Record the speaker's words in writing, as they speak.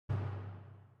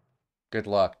Good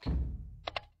luck.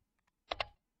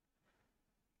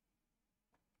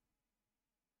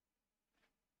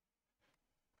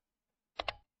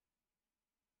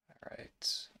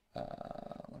 Alright.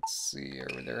 Let's see.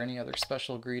 Are there any other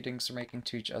special greetings we're making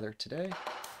to each other today?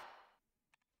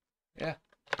 Yeah.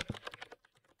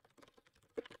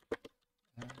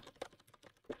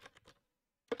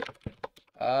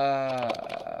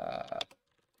 Uh,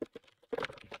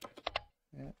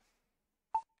 yeah.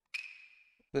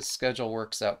 This schedule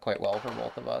works out quite well for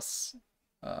both of us.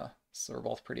 So we're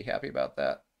both pretty happy about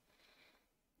that.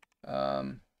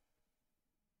 Um,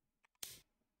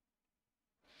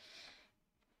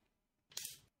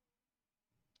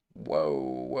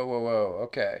 whoa, whoa, whoa, whoa.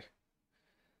 Okay.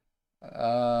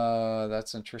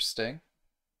 That's interesting.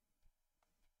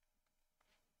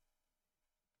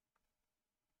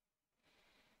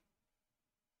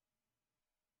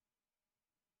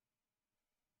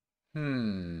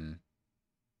 Hmm.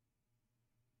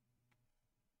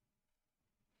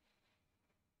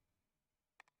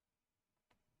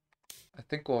 I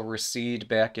think we'll recede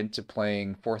back into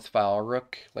playing fourth file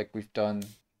rook like we've done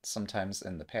sometimes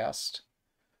in the past.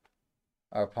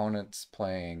 Our opponent's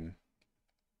playing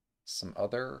some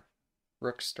other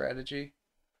rook strategy.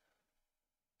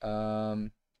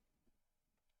 Um,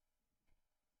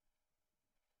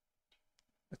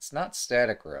 it's not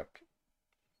static rook.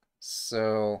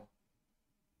 So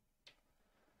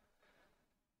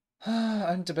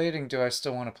I'm debating, do I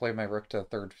still want to play my rook to the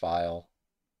third file?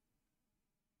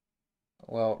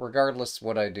 Well, regardless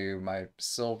what I do, my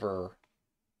silver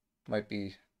might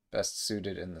be best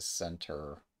suited in the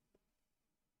center.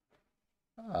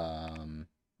 Um,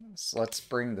 so let's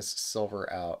bring this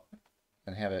silver out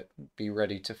and have it be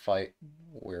ready to fight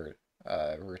where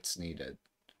it's needed.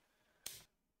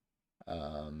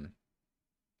 Um,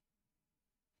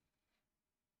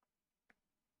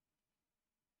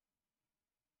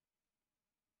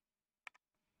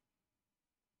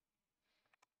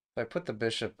 if I put the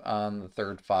bishop on the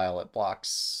third file, it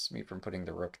blocks me from putting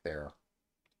the rook there.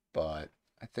 But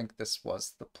I think this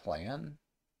was the plan.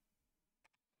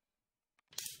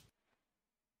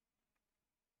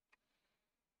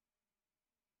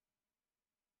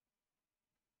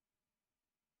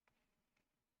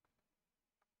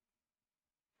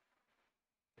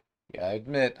 Yeah, I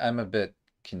admit I'm a bit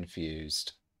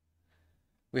confused.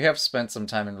 We have spent some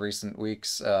time in recent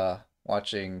weeks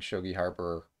watching Shogi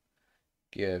Harbor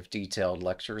give detailed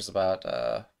lectures about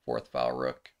fourth file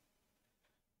rook.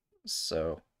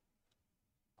 So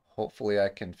hopefully I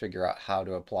can figure out how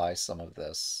to apply some of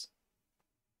this.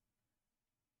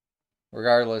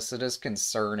 Regardless, it is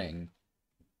concerning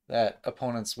that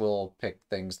opponents will pick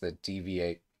things that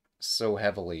deviate so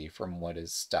heavily from what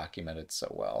is documented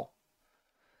so well.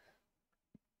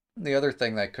 The other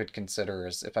thing that I could consider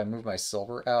is if I move my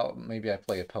silver out, maybe I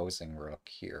play opposing rook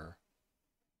here.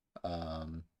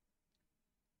 Um,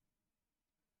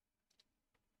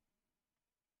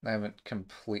 I haven't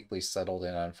completely settled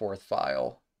in on fourth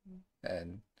file,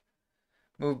 and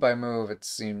move by move, it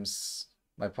seems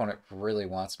my opponent really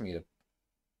wants me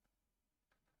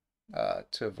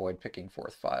to avoid picking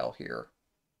fourth file here.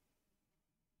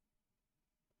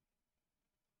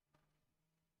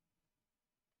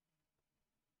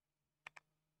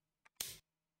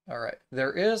 All right,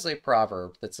 there is a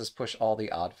proverb that says push all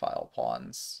the odd file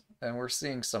pawns, and we're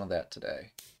seeing some of that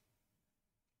today.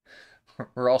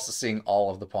 We're also seeing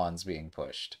all of the pawns being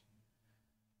pushed,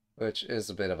 which is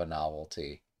a bit of a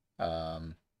novelty.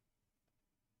 Um,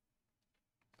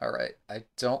 all right, I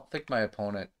don't think my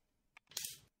opponent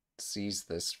sees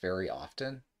this very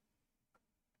often.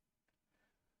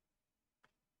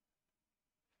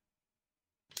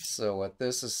 So what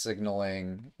this is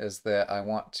signaling is that I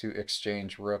want to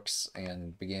exchange rooks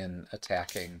and begin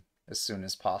attacking as soon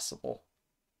as possible.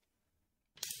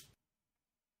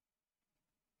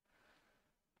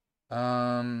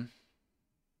 Um,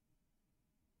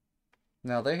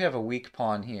 Now they have a weak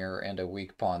pawn here and a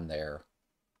weak pawn there,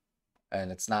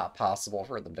 and it's not possible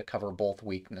for them to cover both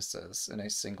weaknesses in a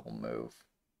single move.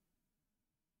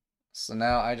 So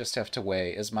now I just have to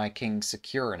weigh, is my king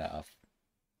secure enough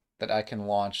that I can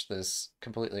launch this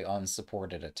completely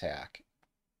unsupported attack?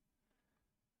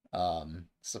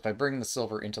 So if I bring the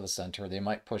silver into the center, they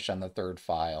might push on the third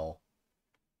file.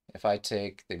 If I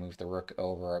take, they move the rook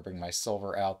over, I bring my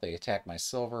silver out, they attack my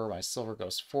silver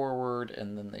goes forward,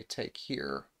 and then they take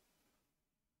here.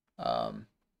 Um,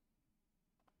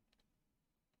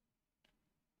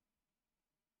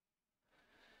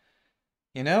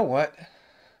 you know what?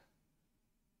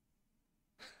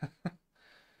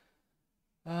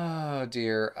 Oh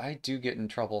dear, I do get in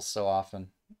trouble so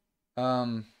often.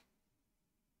 Um,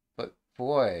 but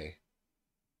boy.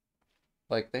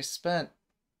 Like, they spent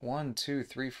 1, 2,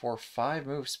 3, 4, 5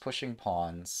 moves pushing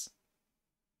pawns,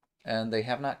 and they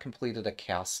have not completed a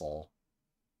castle.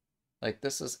 Like,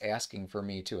 this is asking for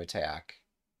me to attack.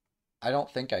 I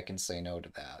don't think I can say no to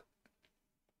that.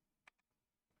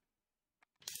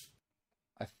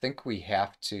 I think we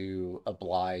have to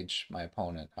oblige my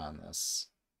opponent on this.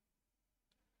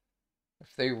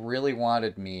 If they really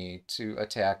wanted me to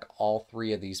attack all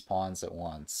 3 of these pawns at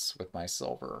once with my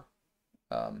silver,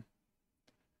 um,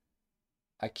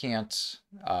 I can't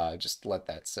just let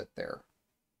that sit there.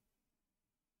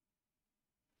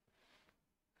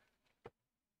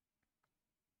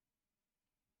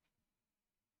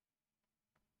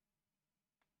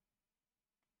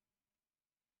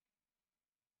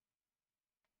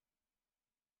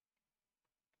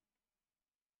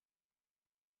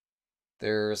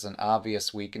 There's an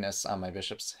obvious weakness on my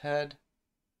bishop's head.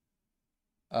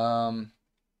 I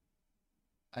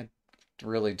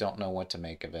really don't know what to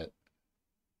make of it.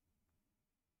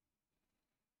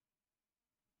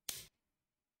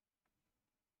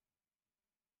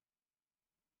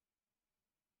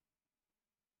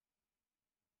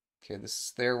 Okay, this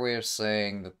is their way of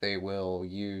saying that they will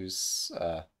use,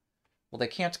 well, they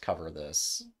can't cover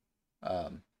this.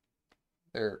 Um,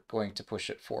 they're going to push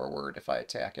it forward if I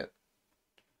attack it.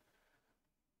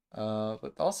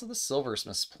 But also the silver's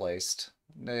misplaced.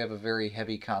 They have a very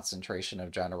heavy concentration of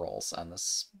generals on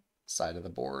this side of the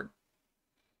board.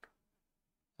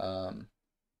 So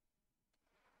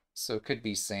it could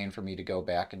be sane for me to go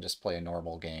back and just play a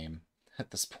normal game at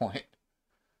this point.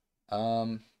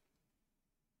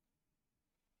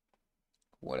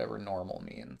 Whatever normal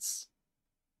means.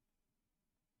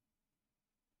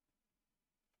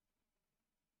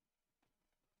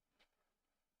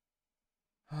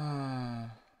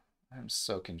 I'm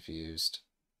so confused.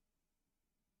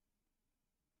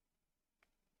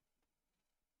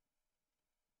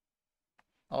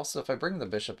 Also, if I bring the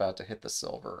bishop out to hit the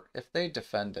silver, if they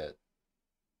defend it,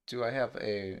 do I have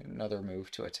another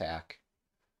move to attack?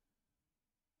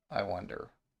 I wonder.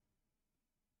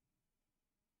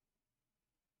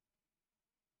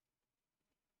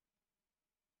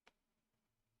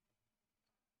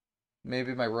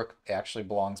 Maybe my rook actually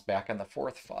belongs back in the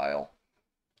 4th file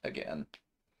again,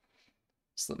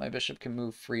 so that my bishop can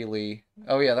move freely.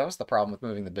 Oh yeah, that was the problem with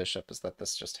moving the bishop, is that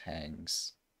this just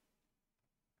hangs.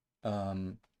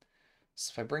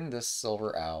 So if I bring this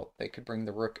silver out, they could bring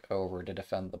the rook over to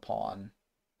defend the pawn.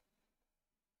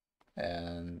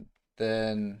 And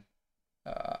then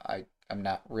I'm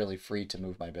not really free to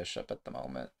move my bishop at the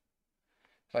moment.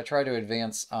 If I try to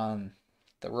advance on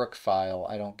the rook file,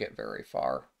 I don't get very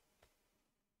far.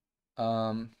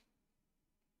 Um,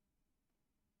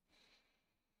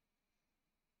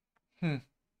 hmm.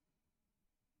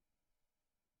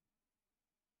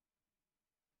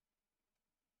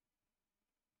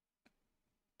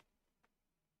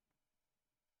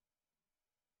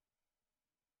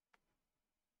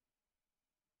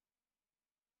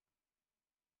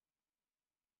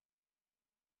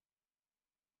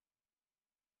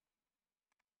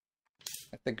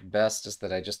 I think best is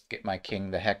that I just get my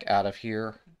king the heck out of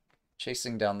here.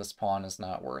 Chasing down this pawn is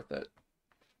not worth it.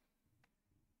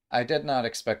 I did not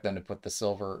expect them to put the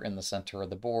silver in the center of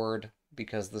the board,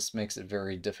 because this makes it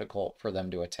very difficult for them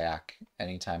to attack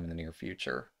anytime in the near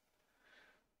future.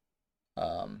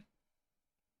 Um,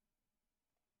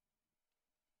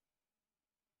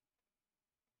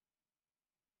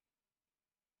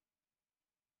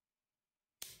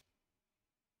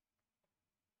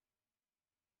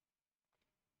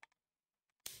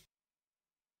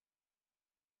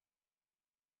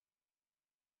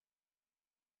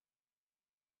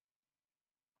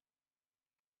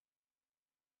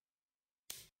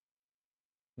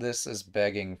 this is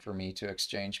begging for me to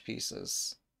exchange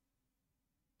pieces.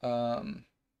 Um,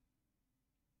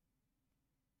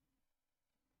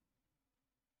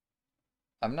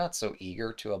 I'm not so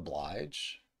eager to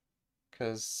oblige,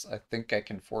 because I think I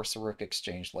can force a rook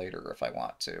exchange later if I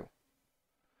want to.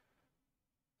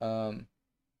 Um,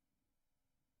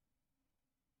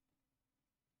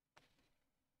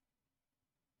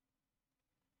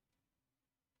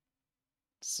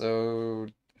 so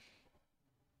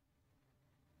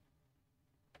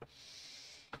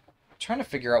trying to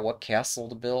figure out what castle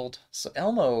to build. So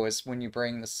Elmo is when you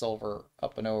bring the silver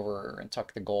up and over and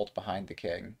tuck the gold behind the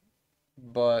king.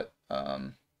 But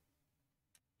that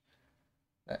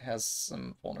has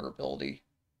some vulnerability.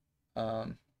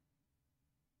 Um,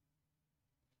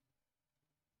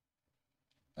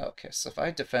 okay, so if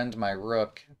I defend my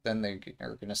rook, then they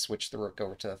are going to switch the rook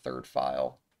over to the 3rd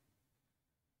file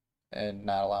and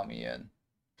not allow me in.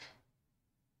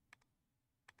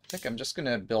 think I'm just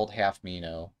gonna build half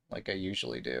Mino, like I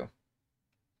usually do.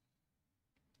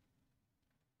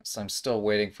 So I'm still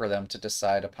waiting for them to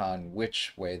decide upon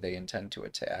which way they intend to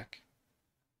attack.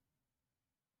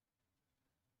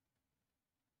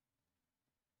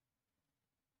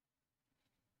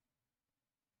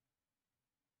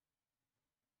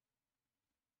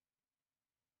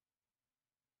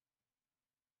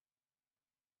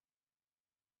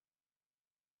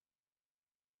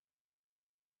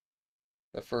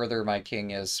 The further my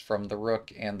king is from the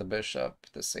rook and the bishop,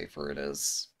 the safer it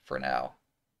is for now.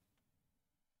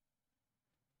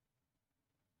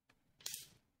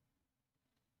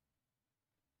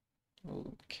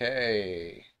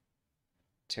 Okay.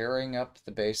 Tearing up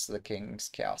the base of the king's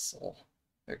castle.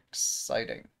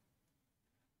 Exciting.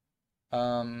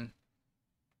 Um,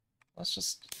 let's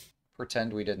just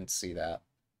pretend we didn't see that.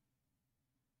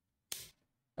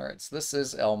 Alright, so this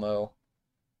is Elmo.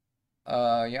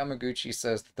 Yamaguchi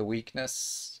says that the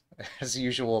weakness, as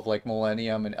usual, of like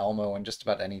Millennium and Elmo and just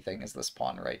about anything is this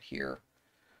pawn right here.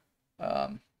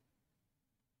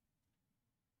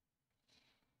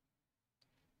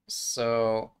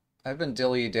 So I've been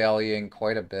dilly-dallying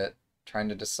quite a bit, trying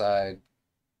to decide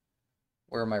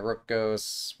where my rook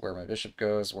goes, where my bishop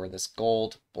goes, where this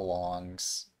gold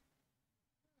belongs.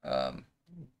 Um,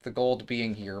 the gold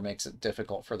being here makes it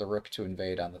difficult for the rook to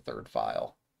invade on the third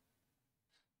file.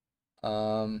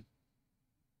 Um,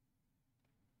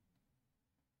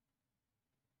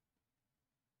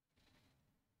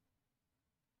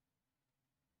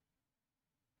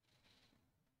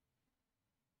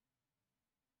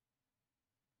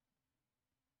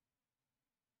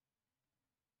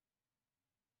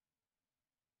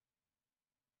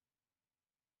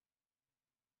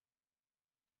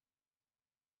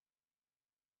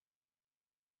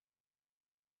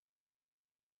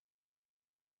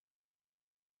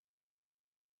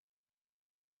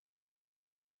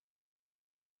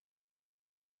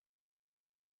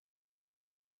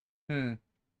 hmm.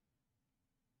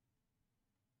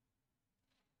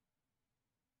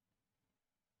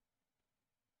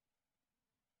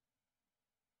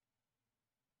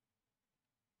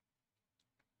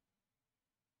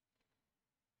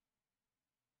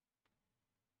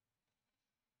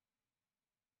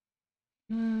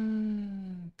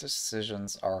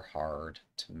 Decisions are hard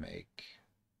to make.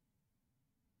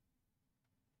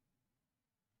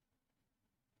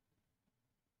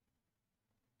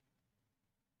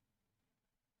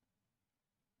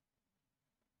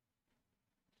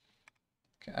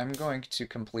 Okay, I'm going to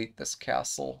complete this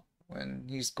castle when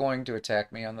he's going to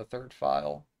attack me on the third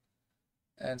file.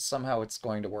 And somehow it's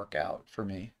going to work out for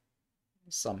me.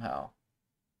 Somehow.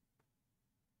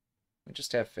 I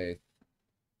just have faith.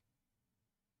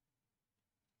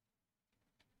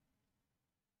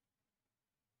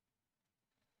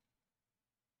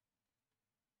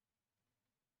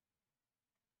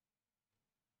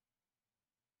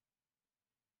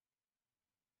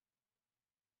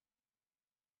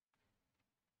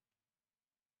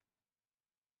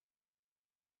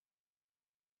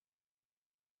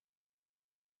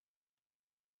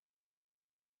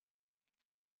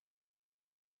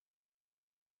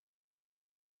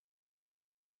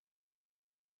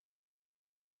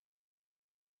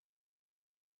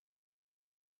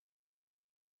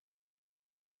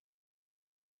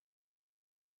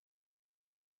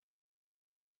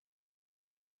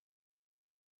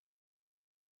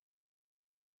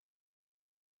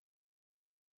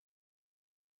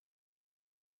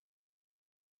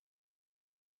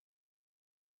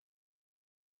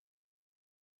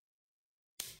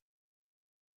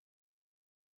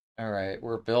 Alright,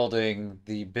 we're building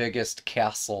the biggest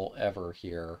castle ever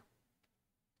here.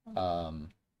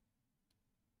 Um,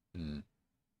 hmm.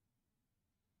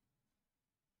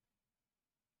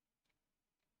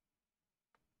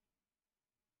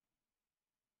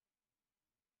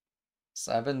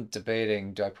 So I've been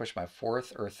debating, do I push my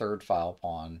fourth or third file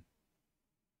pawn?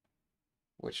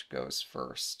 Which goes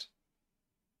first?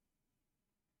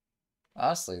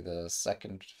 Honestly, the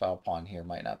second file pawn here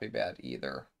might not be bad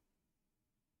either.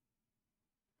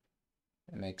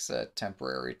 It makes a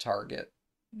temporary target.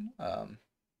 Um,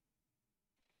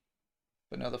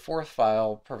 but no, the fourth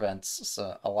file prevents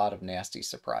a lot of nasty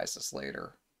surprises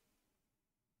later.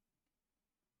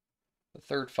 The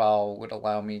third file would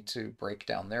allow me to break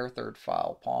down their third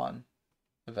file pawn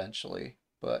eventually,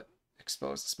 but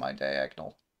exposes my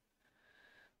diagonal,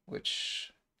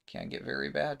 which can get very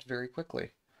bad very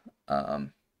quickly.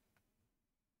 Um,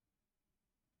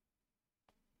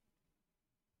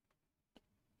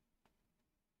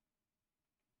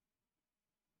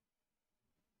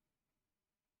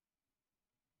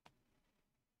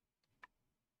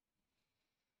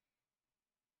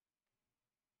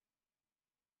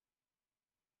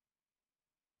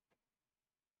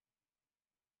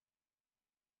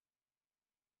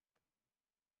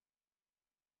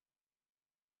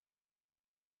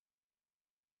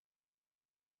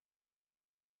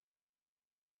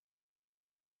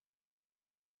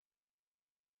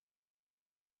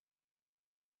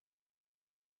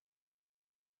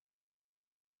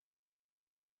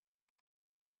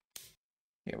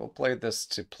 Okay, we'll play this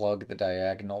to plug the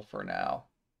diagonal for now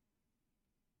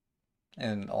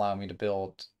and allow me to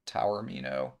build Tower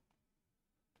Mino.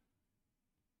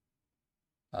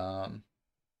 Um,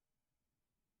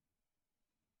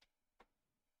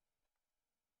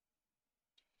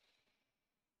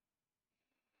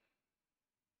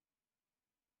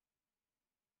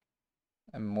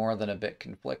 I'm more than a bit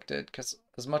conflicted because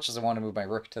as much as I want to move my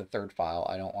rook to the third file,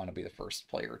 I don't want to be the first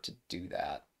player to do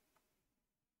that.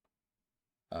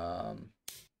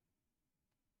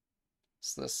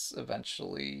 So this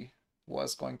eventually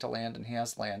was going to land and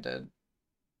has landed,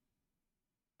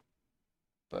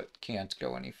 but can't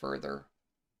go any further.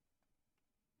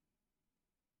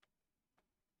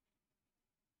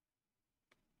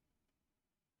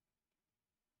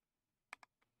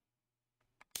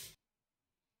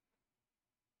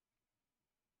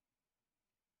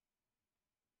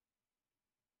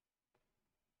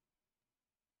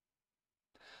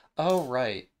 Oh,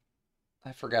 right.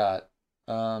 I forgot.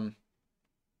 Um,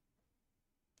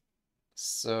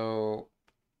 so,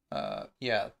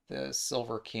 yeah, the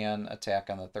silver can attack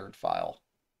on the third file.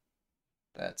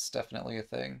 That's definitely a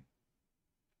thing.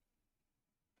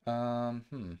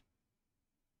 Hmm.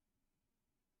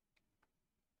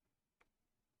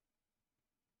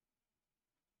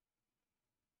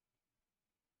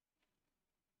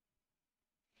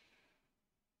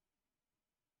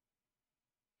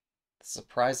 The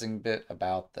surprising bit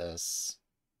about this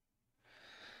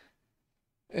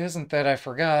isn't that I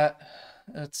forgot.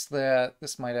 It's that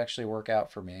this might actually work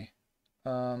out for me.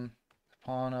 Um,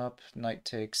 pawn up, knight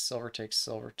takes, silver takes,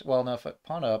 silver. Well, no, if I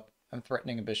pawn up, I'm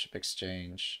threatening a bishop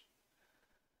exchange.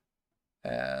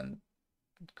 And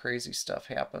crazy stuff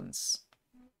happens.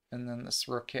 And then this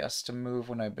rook has to move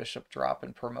when I bishop drop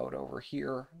and promote over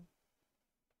here.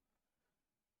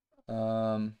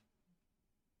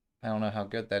 I don't know how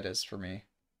good that is for me.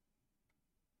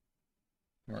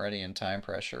 I'm already in time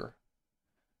pressure.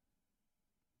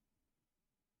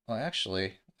 Well,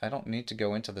 actually, I don't need to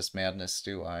go into this madness,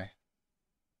 do I?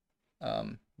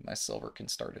 My silver can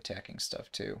start attacking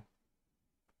stuff too.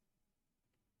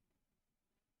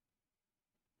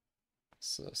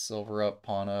 So silver up,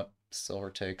 pawn up, silver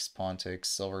takes, pawn takes,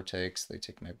 silver takes. They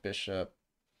take my bishop.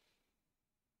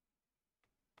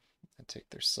 I take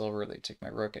their silver, they take my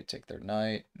rook, I take their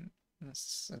knight.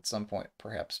 This, at some point,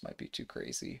 perhaps might be too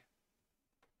crazy.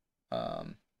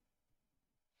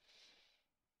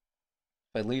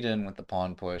 If I lead in with the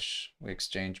pawn push, we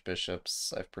exchange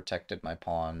bishops, I've protected my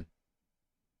pawn.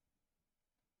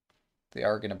 They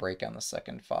are going to break on the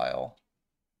second file.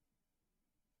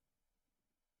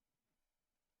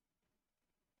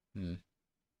 Hmm.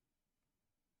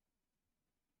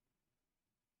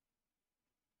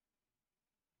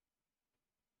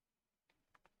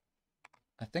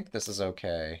 I think this is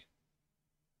okay.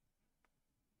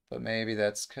 But maybe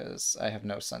that's because I have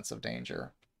no sense of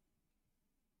danger.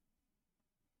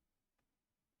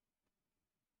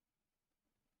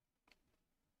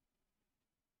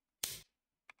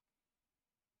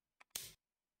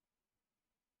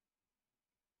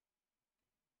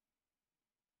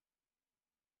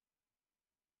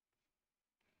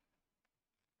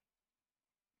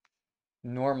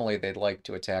 Normally they'd like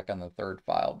to attack on the third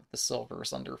file, but the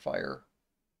silver's under fire.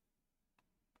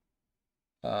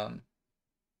 Um,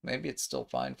 maybe it's still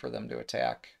fine for them to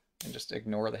attack and just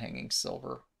ignore the hanging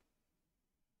silver.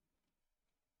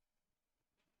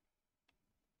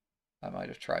 I might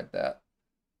have tried that.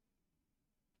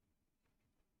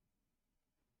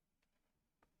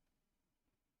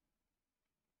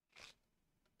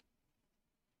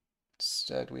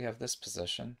 Instead, we have this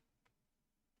position.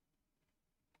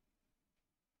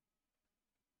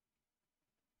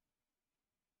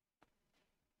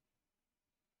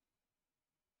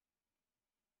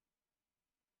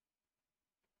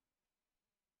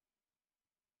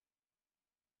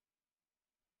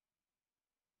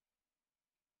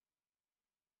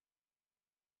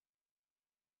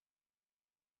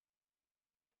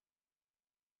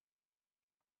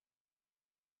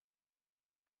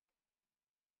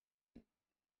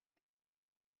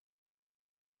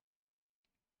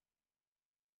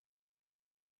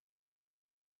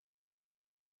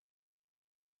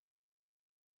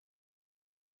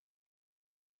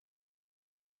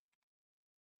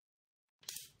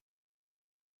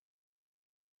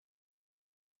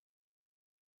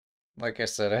 Like I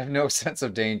said, I have no sense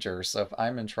of danger, so if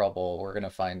I'm in trouble, we're going to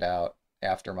find out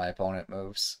after my opponent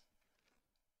moves.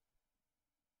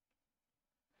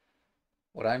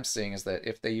 What I'm seeing is that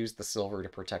if they use the silver to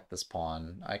protect this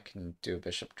pawn, I can do a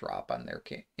bishop drop on their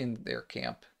in their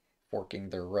camp, forking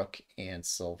their rook and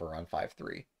silver on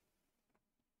 5-3.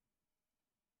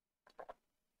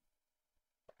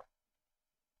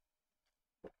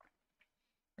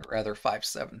 rather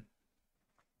 5/7.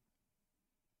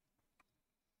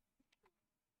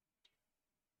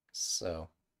 So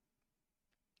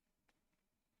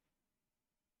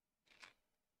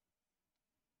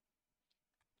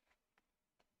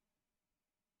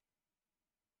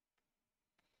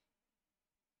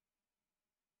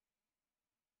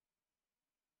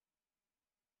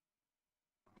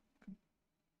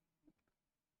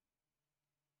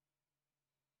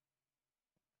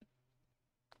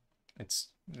it's,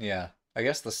 yeah. I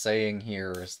guess the saying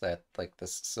here is that like the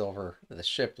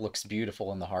ship looks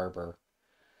beautiful in the harbor,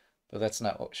 but that's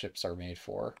not what ships are made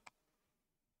for.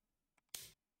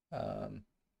 Um,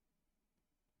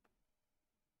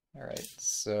 all right,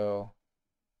 so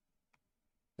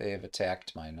they have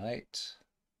attacked my knight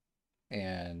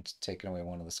and taken away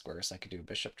one of the squares I could do a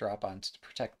bishop drop on to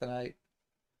protect the knight.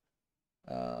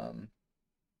 Um,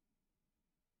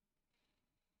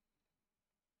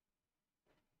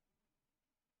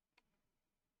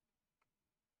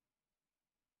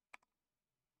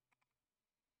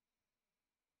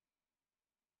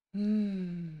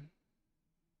 hmm.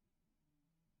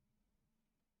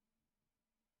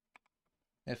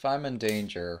 If I'm in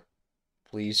danger,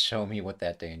 please show me what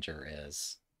that danger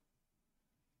is.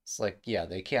 It's like, yeah,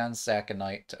 they can sack a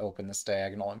knight to open this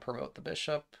diagonal and promote the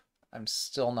bishop. I'm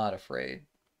still not afraid,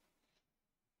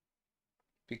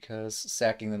 because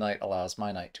sacking the knight allows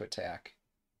my knight to attack.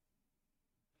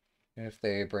 If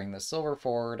they bring the silver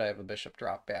forward, I have a bishop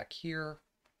drop back here.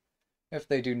 If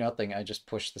they do nothing, I just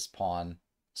push this pawn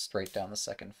straight down the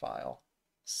second file.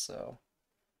 So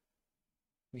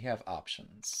we have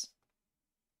options.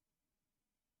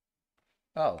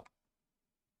 Oh,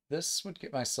 this would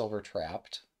get my silver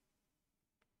trapped,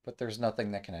 but there's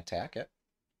nothing that can attack it.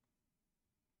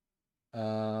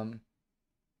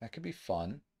 That could be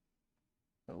fun.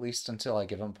 At least until I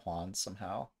give him pawns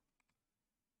somehow.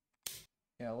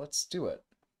 Yeah, let's do it.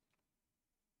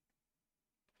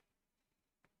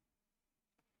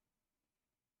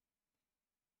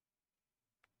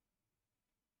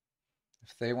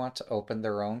 If they want to open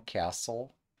their own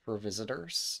castle for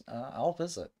visitors, I'll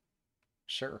visit.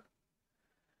 Sure.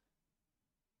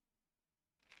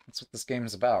 That's what this game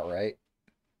is about, right?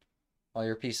 All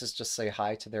your pieces just say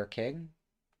hi to their king.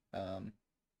 Um,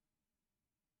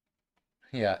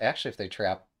 yeah, actually, if they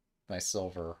trap my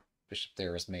silver, bishop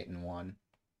there is mate in one.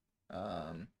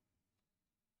 Um,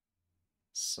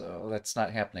 so that's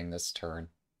not happening this turn.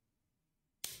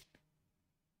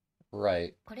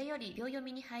 Right.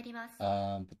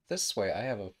 But this way, I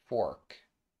have a fork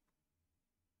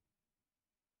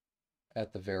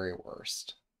at the very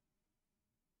worst.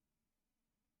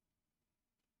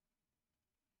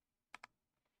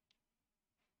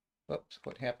 Whoops,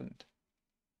 what happened?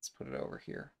 Let's put it over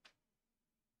here.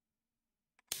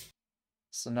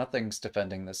 So nothing's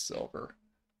defending this silver.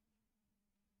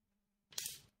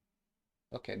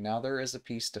 Okay, now there is a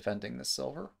piece defending the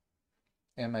silver,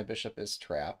 and my bishop is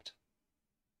trapped.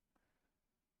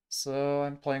 So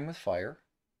I'm playing with fire.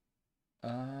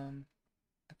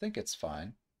 I think it's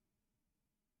fine.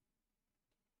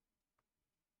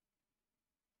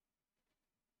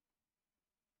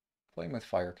 Playing with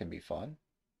fire can be fun.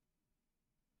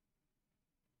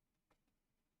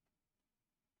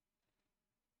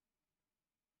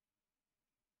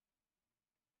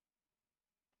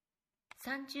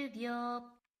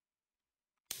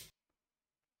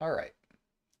 Alright,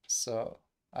 so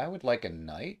I would like a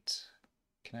knight.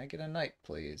 Can I get a knight,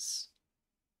 please?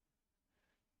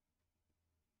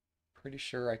 Pretty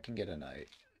sure I can get a knight.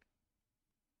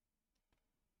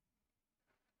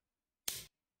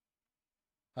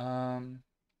 Um,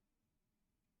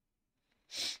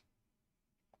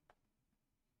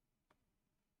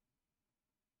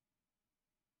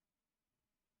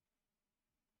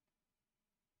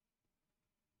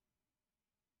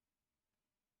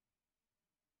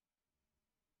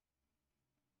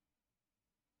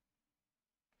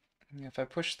 if I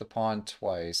push the pawn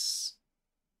twice,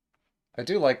 I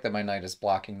do like that my knight is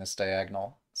blocking this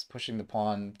diagonal. So pushing the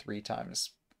pawn 3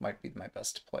 times might be my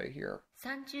best play here.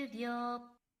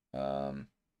 Um,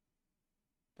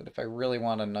 but if I really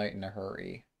want a knight in a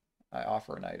hurry, I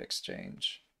offer a knight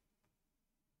exchange.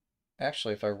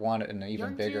 Actually, if I want it in an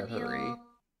even bigger hurry,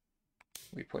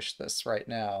 we push this right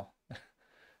now.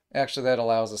 Actually, that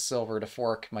allows a silver to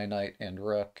fork my knight and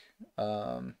rook,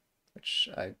 which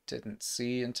I didn't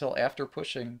see until after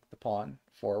pushing the pawn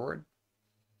forward.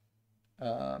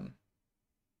 I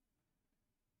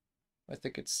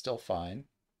think it's still fine.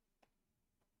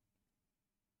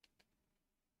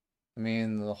 I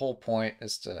mean, the whole point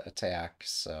is to attack,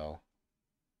 so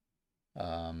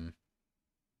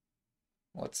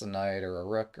what's a knight or a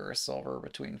rook or a silver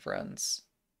between friends?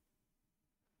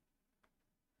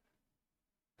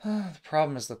 The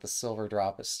problem is that the silver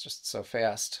drop is just so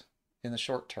fast in the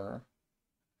short term.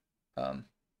 Um,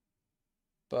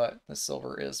 but the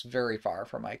silver is very far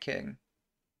from my king,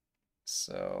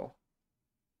 so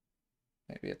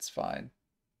maybe it's fine.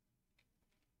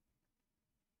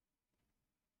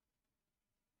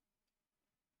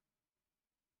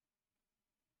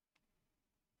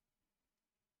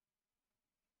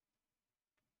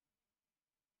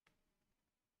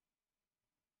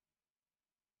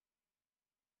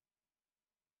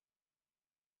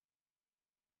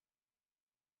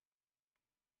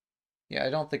 Yeah, I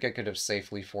don't think I could have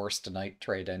safely forced a knight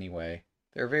trade anyway.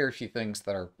 There are very few things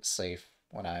that are safe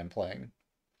when I am playing.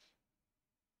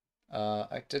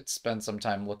 I did spend some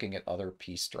time looking at other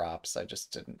piece drops. I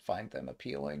just didn't find them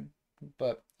appealing.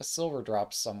 But a silver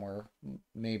drop somewhere,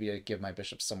 maybe to give my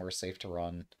bishop somewhere safe to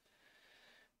run,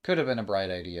 could have been a bright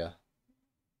idea.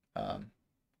 Um,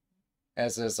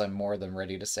 as is, I'm more than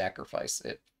ready to sacrifice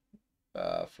it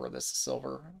for this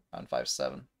silver on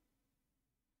 5-7.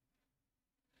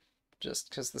 Just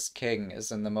because this king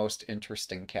is in the most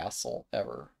interesting castle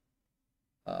ever.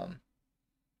 Um,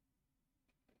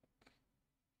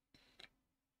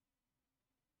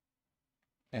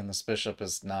 and this bishop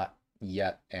is not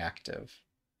yet active.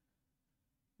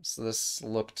 So this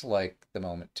looked like the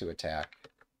moment to attack.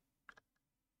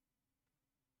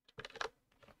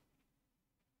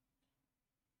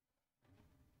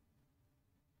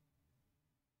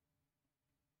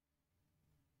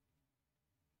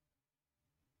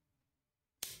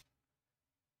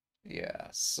 Yeah,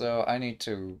 so I need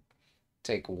to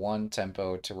take one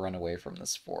tempo to run away from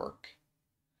this fork.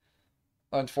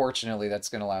 Unfortunately, that's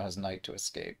going to allow his knight to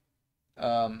escape.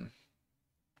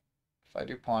 If I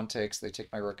do pawn takes, they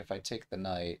take my rook. If I take the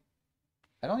knight,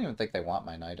 I don't even think they want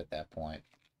my knight at that point.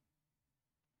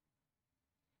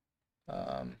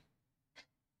 Um,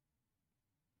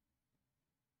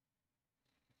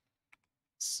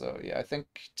 so yeah, I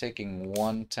think taking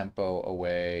one tempo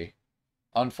away,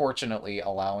 unfortunately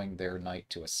allowing their knight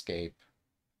to escape,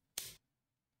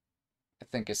 I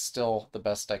think is still the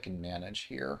best I can manage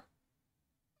here.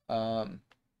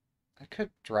 I could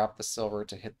drop the silver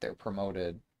to hit their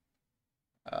promoted,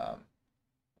 um,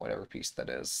 whatever piece that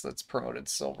is, that's promoted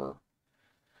silver.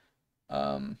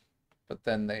 Um, but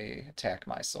then they attack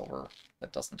my silver.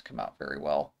 That doesn't come out very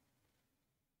well.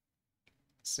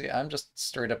 See, I'm just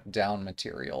straight up down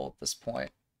material at this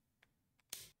point.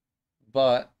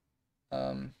 But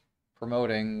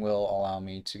promoting will allow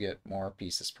me to get more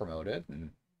pieces promoted,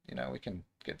 and we can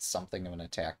get something of an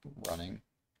attack running.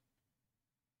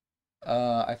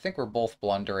 I think we're both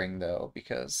blundering though,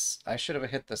 because I should have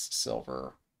hit this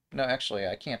silver. No, actually,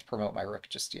 I can't promote my rook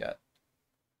just yet.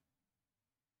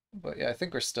 But yeah, I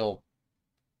think we're still...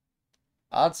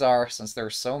 Odds are, since there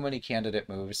are so many candidate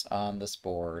moves on this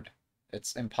board,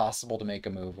 it's impossible to make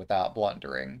a move without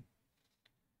blundering.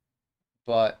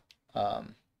 But,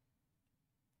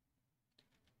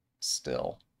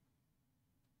 still.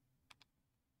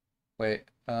 Wait,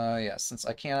 yeah, since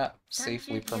I cannot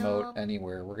safely promote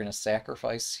anywhere, we're going to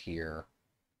sacrifice here.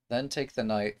 Then take the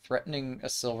knight, threatening a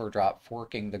silver drop,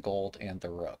 forking the gold and the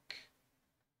rook.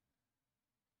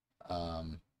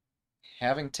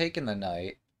 Having taken the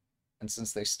knight, and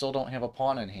since they still don't have a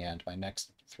pawn in hand, my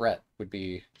next threat would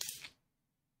be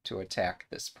to attack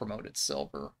this promoted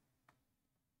silver.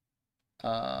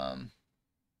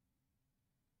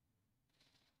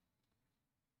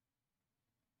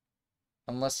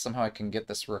 Unless somehow I can get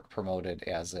this rook promoted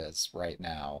as is right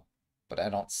now, but I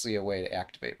don't see a way to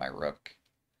activate my rook.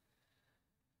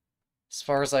 As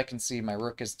far as I can see, my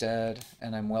rook is dead,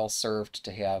 and I'm well served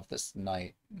to have this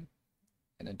knight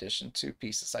in addition to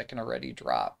pieces I can already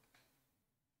drop.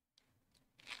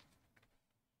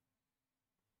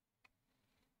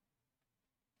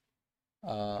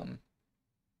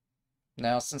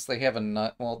 Now, since they have a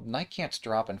knight, well, knight can't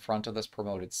drop in front of this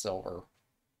promoted silver.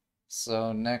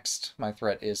 So next, my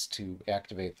threat is to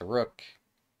activate the rook.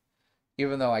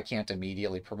 Even though I can't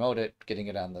immediately promote it, getting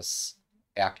it on this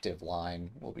active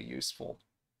line will be useful.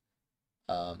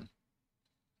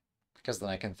 Because then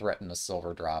I can threaten a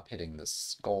silver drop, hitting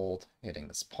this gold, hitting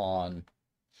this pawn.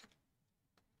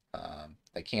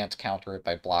 They can't counter it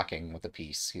by blocking with a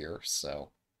piece here,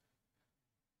 so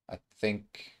I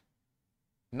think...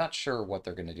 I'm not sure what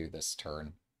they're going to do this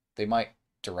turn. They might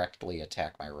directly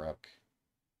attack my rook,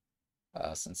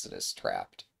 since it is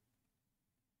trapped.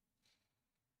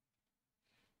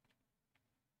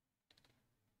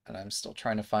 And I'm still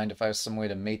trying to find if I have some way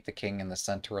to mate the king in the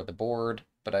center of the board,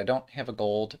 but I don't have a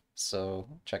gold, so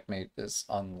checkmate is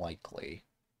unlikely.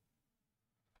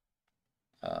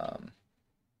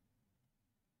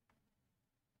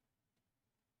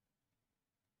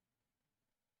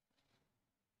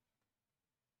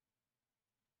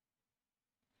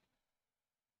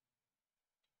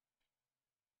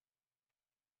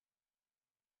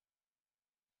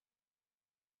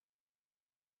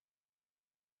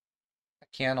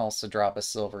 Can also drop a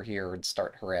silver here and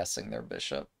start harassing their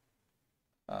bishop.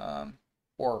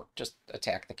 Or just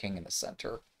attack the king in the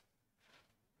center.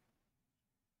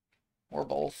 Or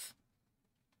both.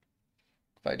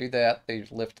 If I do that, they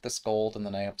lift this gold, and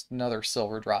then I have another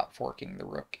silver drop forking the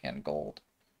rook and gold.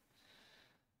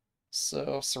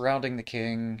 So, surrounding the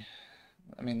king,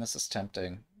 I mean, this is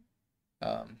tempting.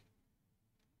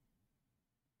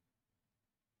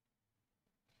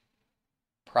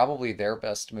 Probably their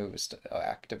best move is to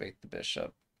activate the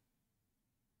bishop.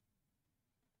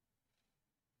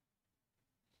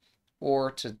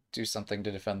 Or to do something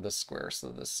to defend this square so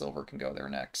that this silver can go there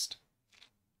next.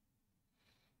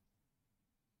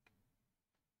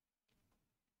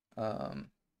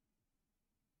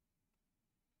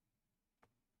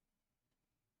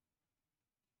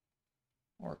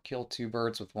 Or kill two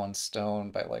birds with one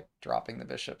stone by, like, dropping the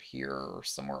bishop here or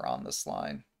somewhere on this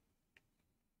line.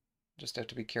 Just have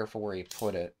to be careful where you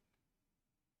put it.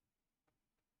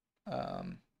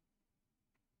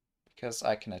 Because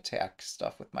I can attack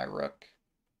stuff with my rook.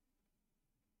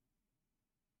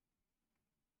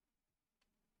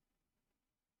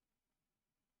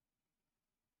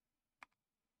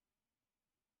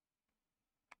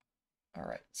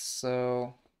 Alright,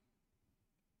 so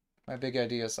my big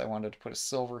idea is I wanted to put a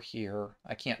silver here.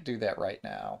 I can't do that right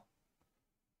now.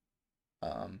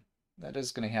 That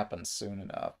is going to happen soon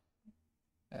enough.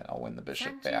 And I'll win the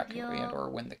bishop back and or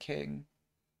win the king.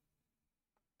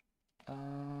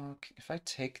 If I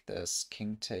take this,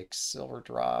 king takes silver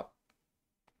drop.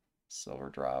 Silver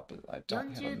drop, I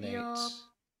don't have a mate.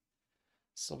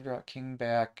 Silver drop, king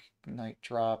back, knight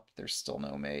drop, there's still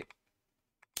no mate.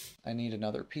 I need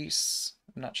another piece.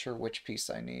 I'm not sure which piece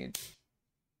I need.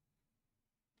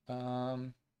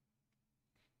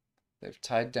 They've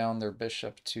tied down their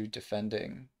bishop to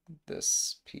defending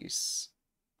this piece.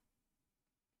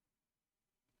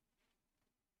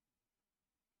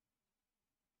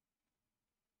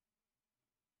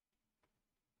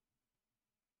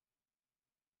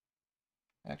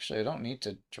 Actually, I don't need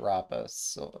to drop a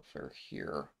silver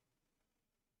here.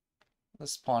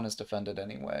 This pawn is defended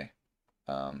anyway.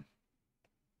 30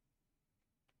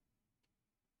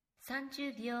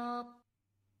秒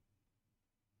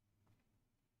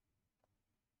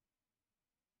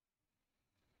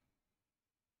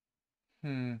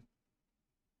 40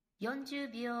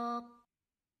秒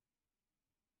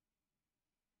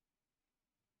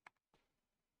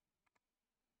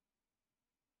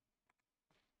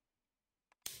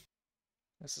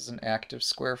This is an active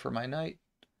square for my knight.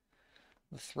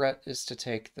 The threat is to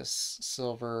take this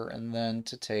silver and then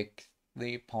to take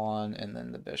the pawn and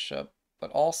then the bishop. But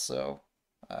also,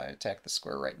 I attack the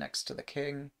square right next to the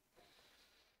king.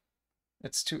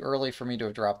 It's too early for me to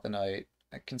have dropped the knight.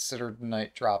 I considered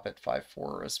knight drop at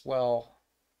 5-4 as well.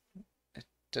 It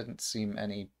didn't seem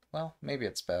any... well, maybe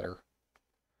it's better.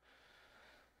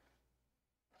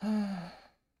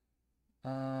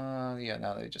 Yeah,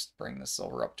 now they just bring the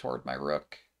silver up toward my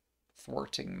rook,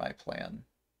 thwarting my plan.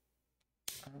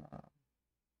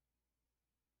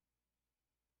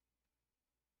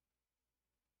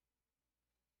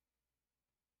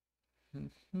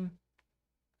 Let's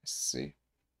see.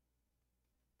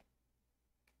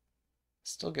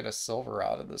 Still get a silver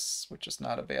out of this, which is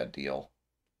not a bad deal.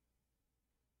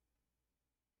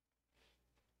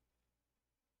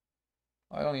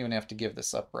 I don't even have to give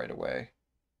this up right away.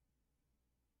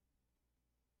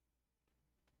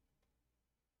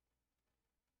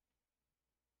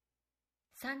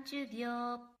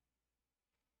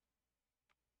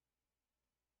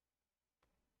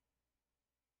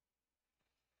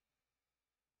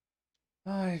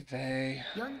 Ay vey.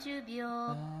 40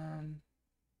秒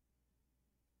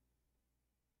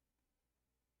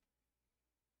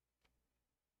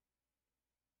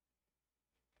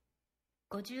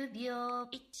 50秒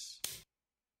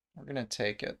We're gonna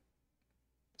take it.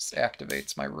 This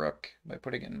activates my rook by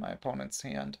putting it in my opponent's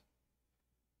hand.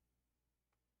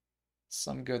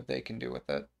 Some good they can do with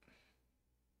it.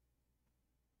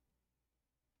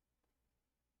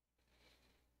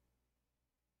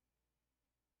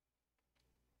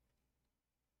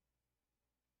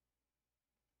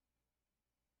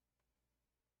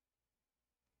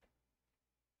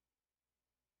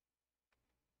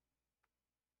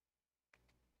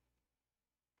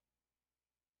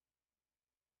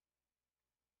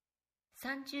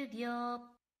 ,30秒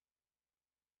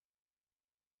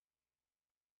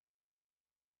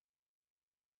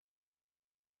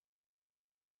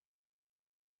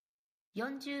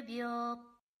 40秒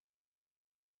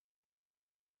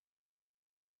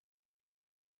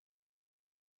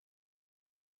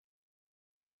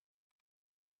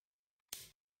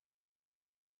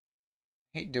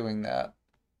Hate doing that.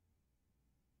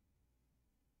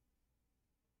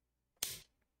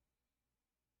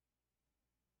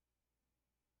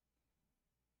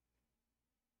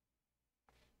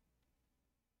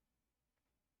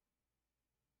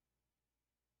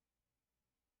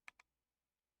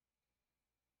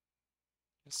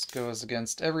 This goes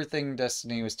against everything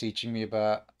Destiny was teaching me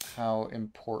about how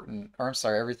important, or I'm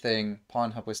sorry, everything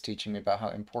Pawn Hub was teaching me about how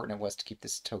important it was to keep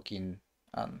this token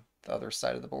on the other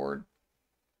side of the board.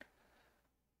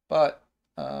 But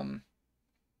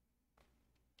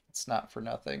it's not for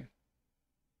nothing.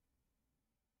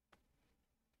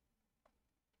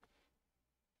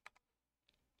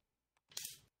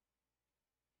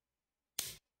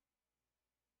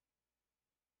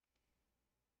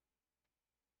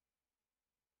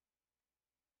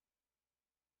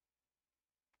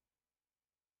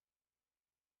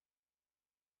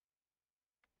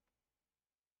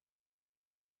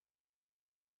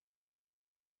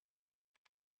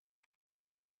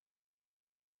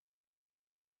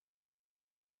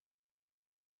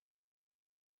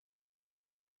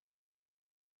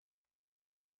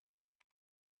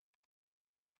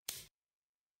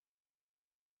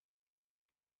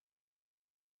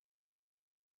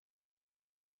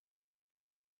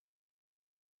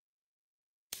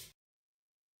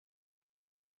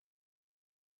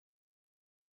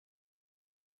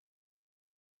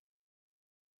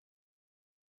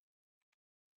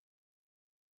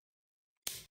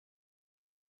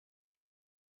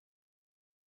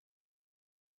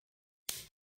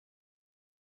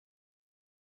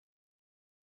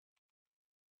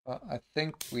 I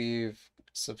think we've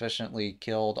sufficiently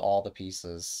killed all the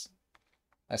pieces.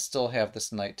 I still have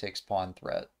this knight takes pawn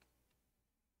threat.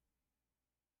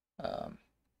 Um,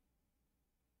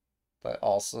 but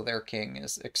also their king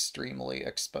is extremely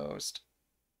exposed.30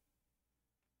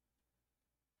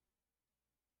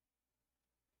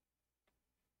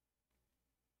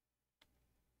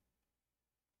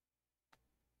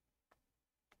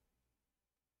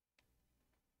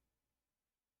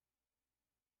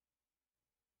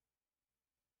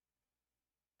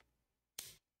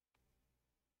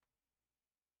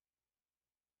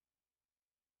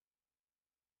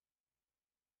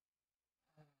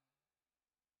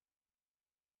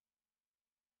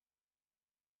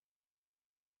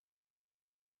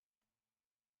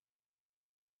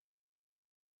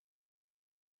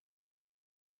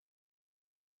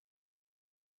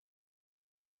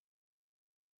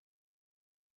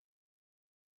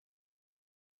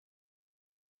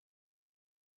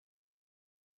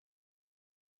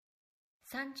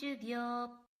秒。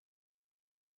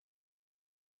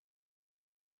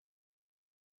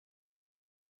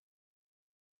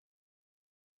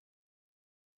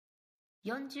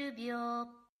40秒。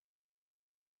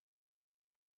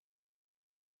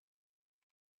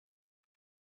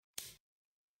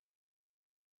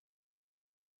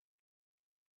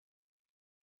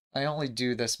I only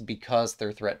do this because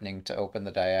they're threatening to open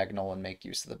the diagonal and make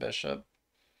use of the bishop.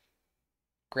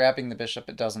 Grabbing the bishop,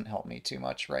 it doesn't help me too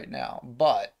much right now,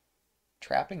 but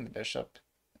trapping the bishop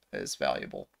is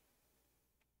valuable.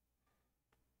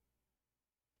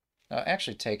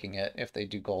 Actually taking it, if they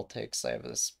do gold takes, I have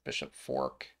this bishop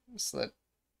fork, so that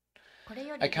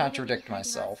I contradict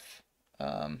myself.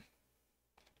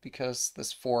 Because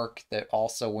this fork that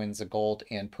also wins a gold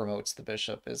and promotes the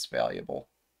bishop is valuable.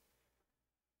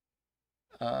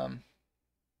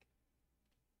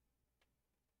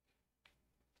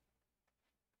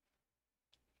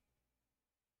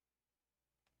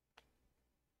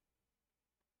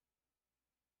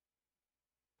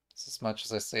 As much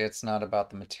as I say it's not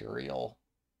about the material,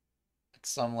 at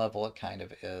some level it kind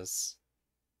of is.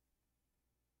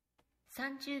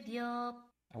 30秒。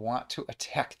I want to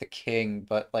attack the king,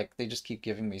 but like they just keep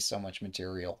giving me so much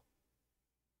material.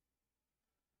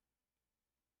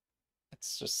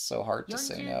 It's just so hard to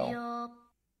say 40 no. 秒。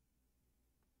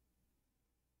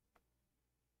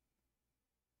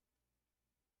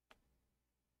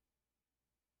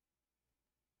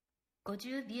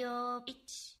50秒。1、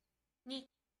2、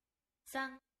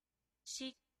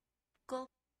3、4、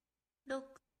5、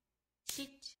6、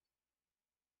7。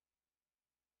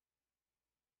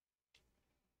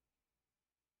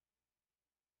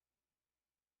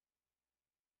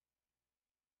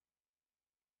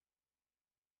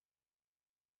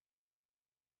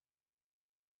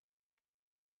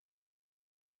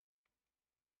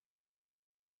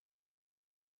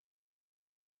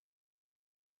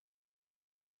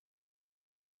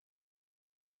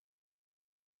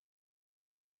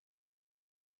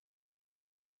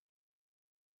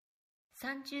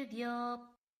30秒。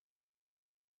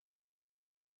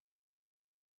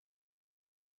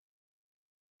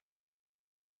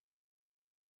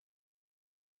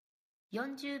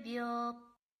40秒。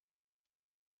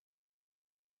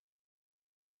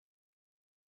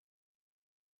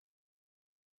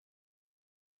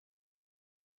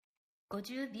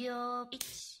50秒。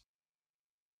1、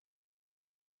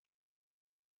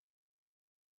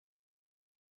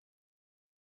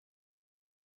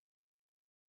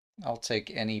I'll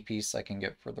take any piece I can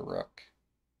get for the rook.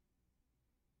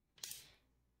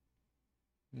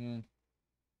 Hmm.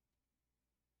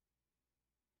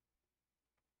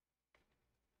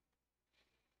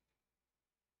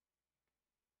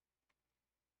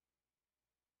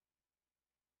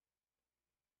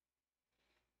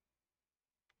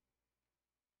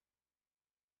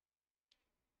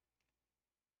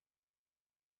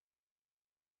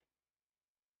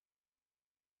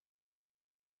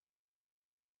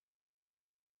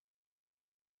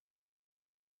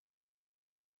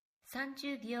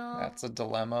 30秒 That's a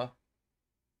dilemma.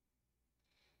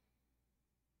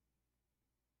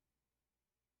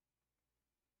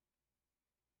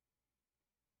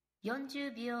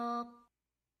 40秒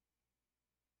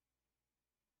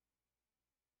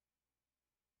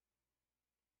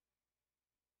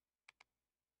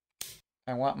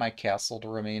I want my castle to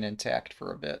remain intact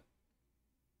for a bit.30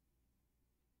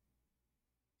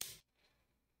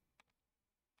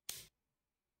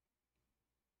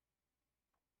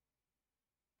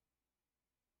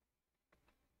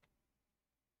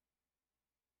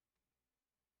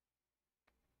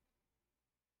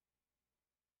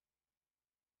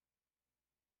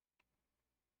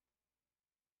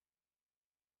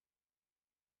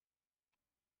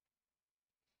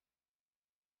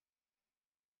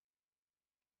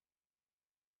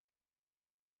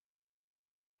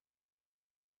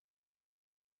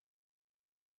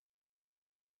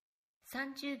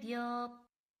秒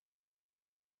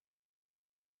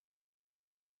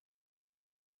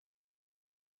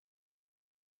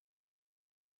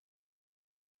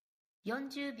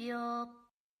 40秒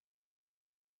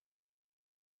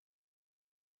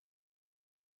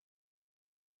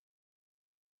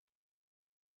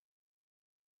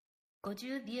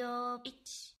 50秒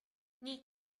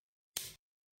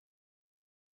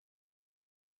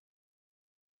 1、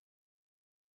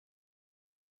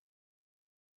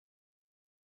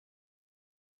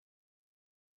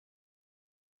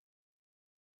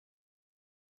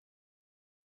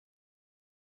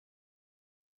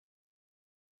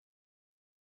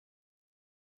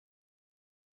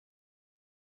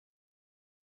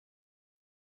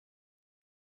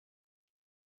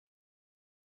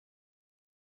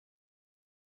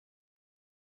2、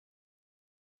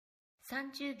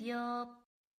30秒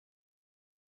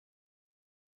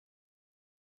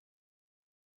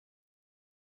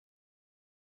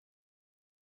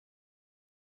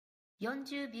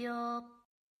 40秒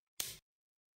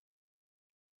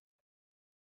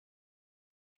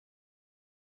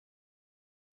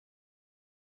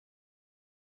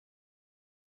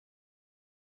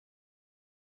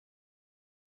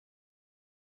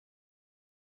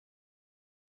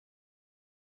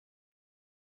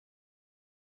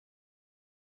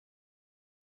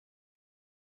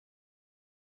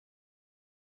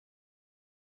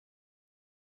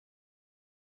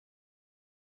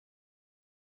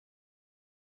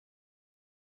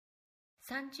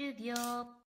 30秒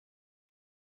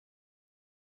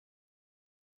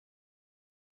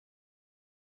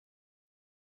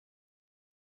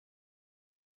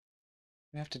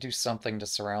We have to do something to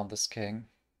surround this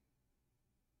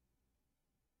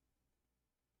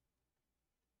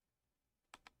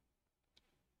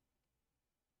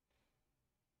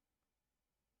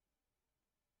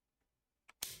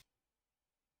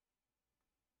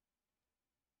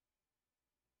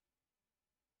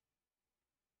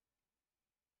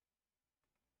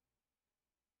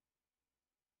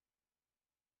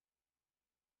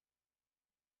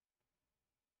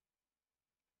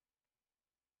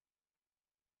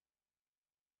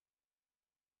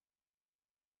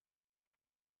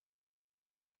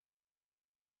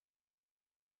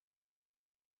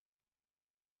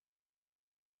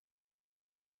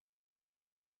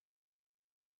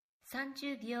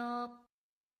秒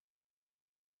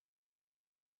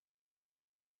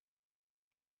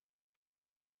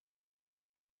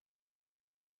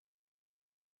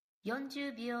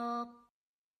 40秒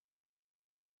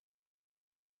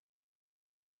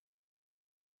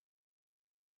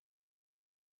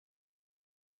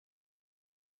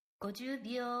 50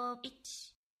秒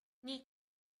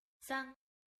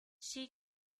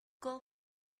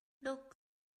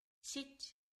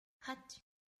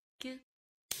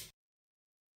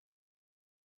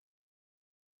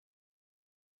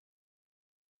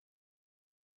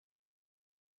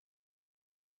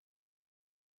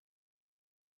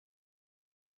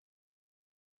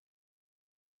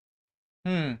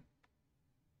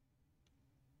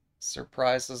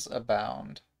Surprises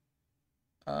abound.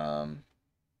 Um,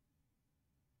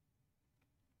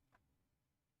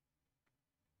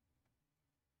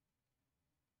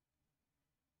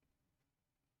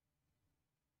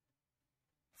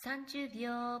 30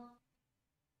秒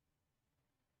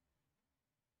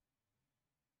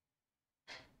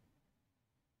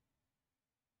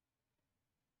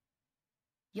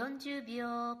 40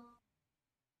秒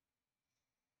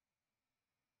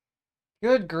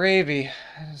Good gravy.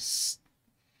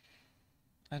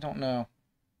 I don't know.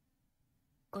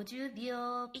 50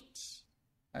秒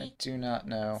 1、I 2、do not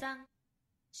know.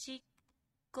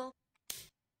 3、4、5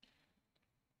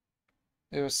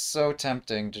 It was so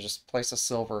tempting to just place a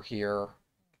silver here,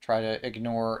 try to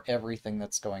ignore everything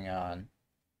that's going on.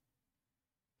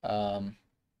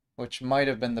 Which might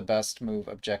have been the best move,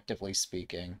 objectively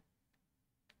speaking.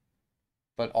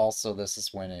 But also this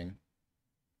is winning.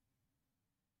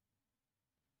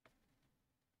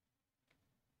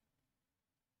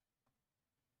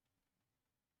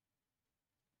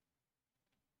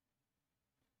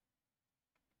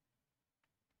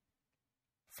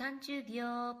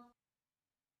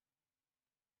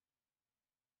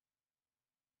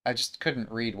 I just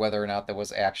couldn't read whether or not there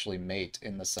was actually mate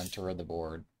in the center of the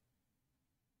board.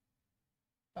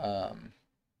 Um,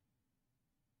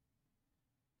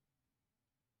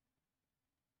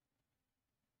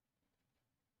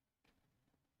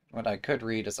 what I could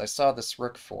read is I saw this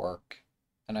rook fork,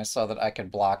 and I saw that I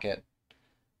could block it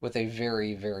with a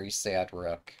very, very sad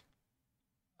rook.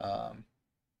 Um,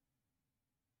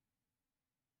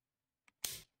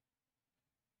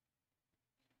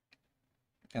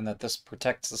 and that this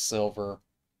protects the silver,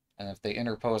 and if they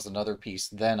interpose another piece,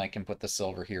 then I can put the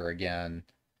silver here again,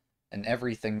 and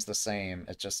everything's the same,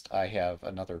 it's just I have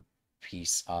another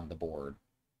piece on the board,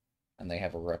 and they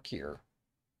have a rook here.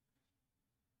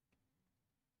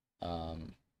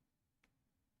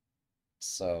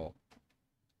 So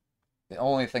the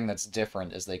only thing that's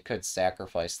different is they could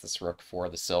sacrifice this rook for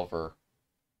the silver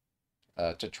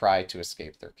to try to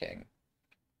escape their king,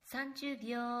 30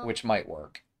秒 which might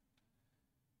work.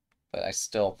 But I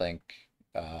still think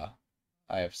I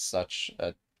have such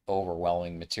an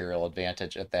overwhelming material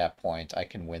advantage at that point. I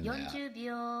can win that. 40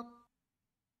秒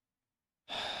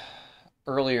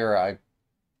Earlier, I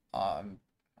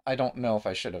don't know if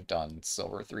I should have done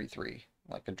silver 3-3,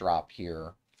 like a drop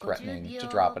here, threatening to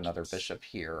drop another bishop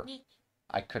here.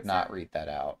 I could not read that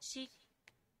out.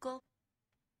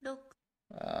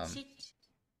 4、5、6、Um,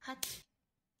 7、8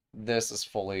 this is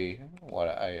fully what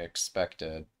I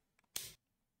expected.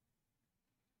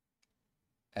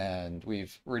 And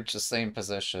we've reached the same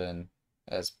position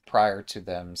as prior to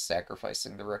them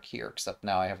sacrificing the rook here, except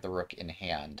now I have the rook in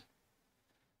hand.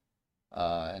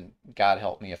 And God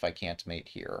help me if I can't mate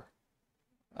here.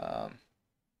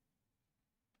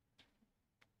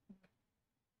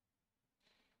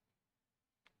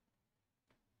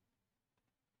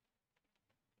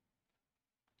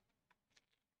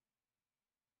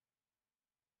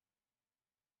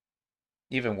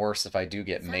 Even worse if I do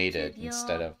get mated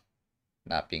instead of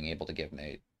not being able to give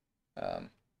mate.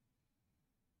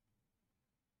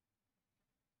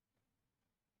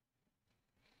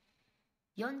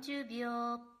 40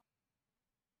秒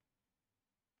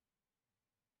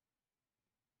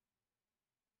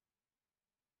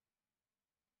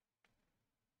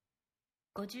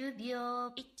 50秒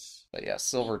 1、But yeah,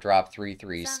 silver drop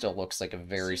 3-3 still looks like a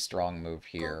very strong move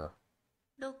here.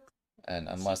 6、And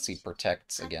unless he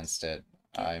protects against it,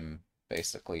 I'm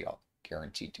basically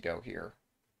guaranteed to go here.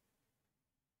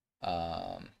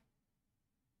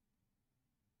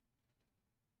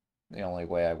 The only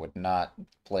way I would not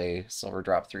play silver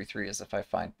drop 3-3 is if I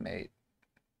find mate.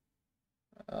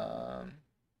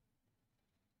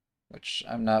 Which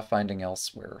I'm not finding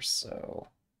elsewhere, so...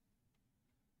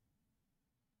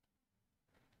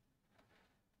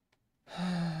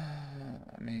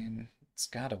 I mean, it's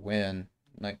gotta win.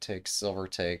 Knight takes, silver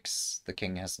takes, the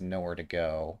king has nowhere to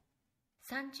go.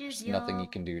 There's nothing you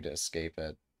can do to escape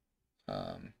it.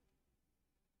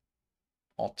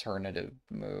 Alternative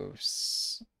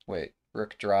moves. Wait,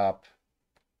 rook drop,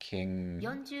 king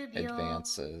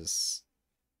advances,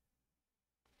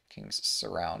 king's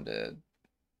surrounded.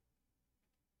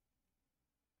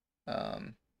 50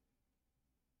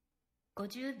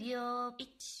秒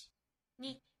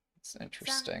 1、2、It's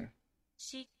interesting.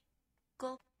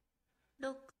 4、5、6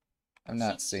 I'm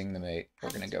not seeing the mate. We're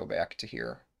gonna go back to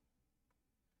here.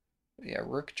 Yeah,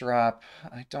 rook drop,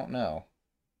 I don't know.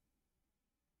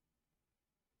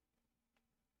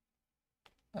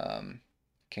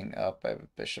 King up, I have a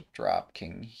bishop drop,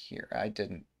 king here. I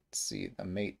didn't see the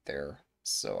mate there,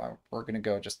 so we're gonna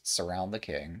go just surround the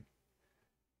king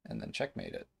and then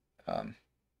checkmate it.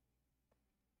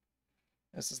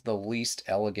 This is the least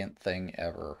elegant thing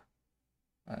ever,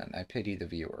 and I pity the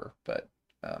viewer, but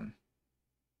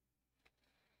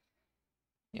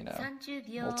you know,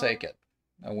 we'll take it.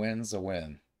 A win's a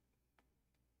win.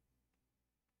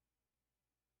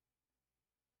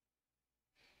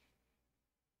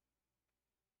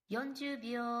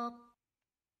 $40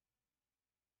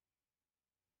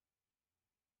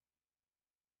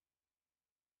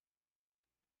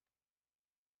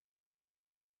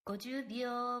 50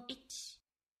秒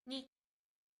1、2、3、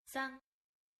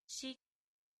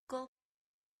4、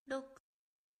5、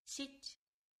6、7、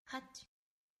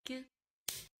8、9。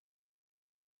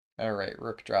Alright,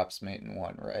 rook drops mate in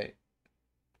 1, right?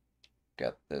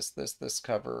 Got this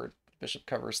covered. Bishop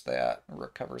covers that.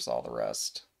 Rook covers all the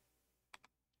rest.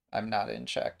 I'm not in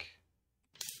check.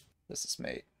 This is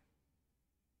mate.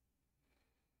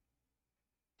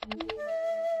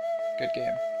 Good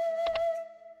game.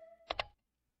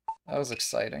 That was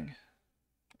exciting.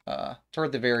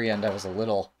 Toward the very end, I was a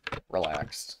little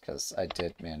relaxed because I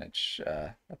did manage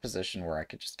a position where I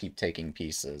could just keep taking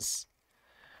pieces.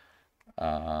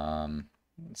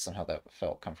 Somehow that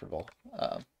felt comfortable.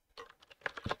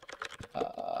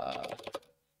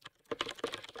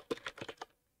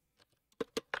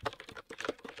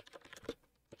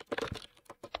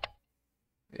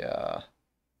 Yeah.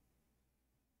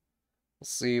 We'll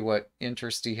see what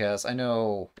interest he has. I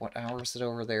know, what hour is it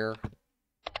over there?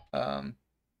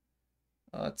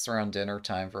 It's around dinner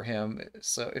time for him.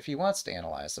 So if he wants to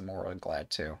analyze, I'm more than glad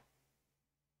to.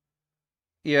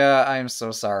 Yeah, I'm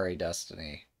so sorry,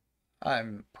 Destiny.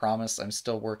 Promise I'm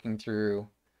still working through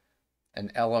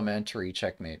an elementary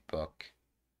checkmate book.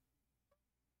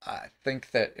 I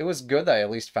think that it was good that I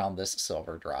at least found this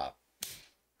silver drop.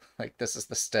 Like, this is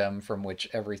the stem from which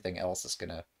everything else is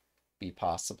gonna be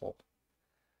possible.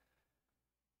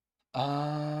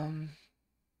 Um...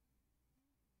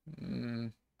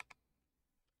 mm,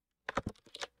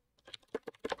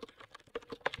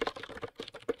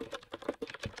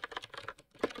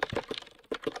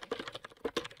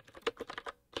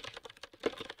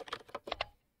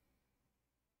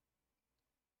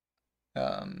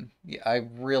 yeah, I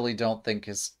really don't think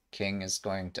his king is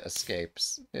going to escape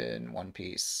in one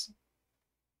piece.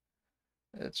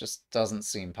 It just doesn't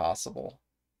seem possible.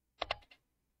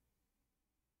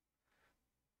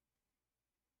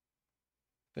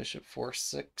 Bishop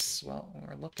 4-6. Well,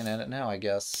 we're looking at it now, I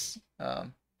guess.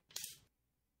 Oh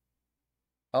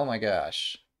my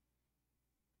gosh.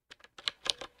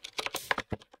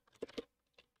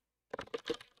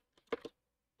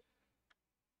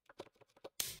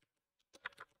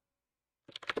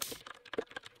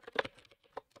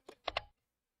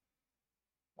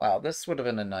 Wow, this would have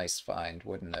been a nice find,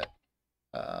 wouldn't it?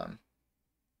 Um,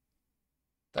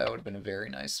 that would have been a very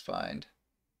nice find.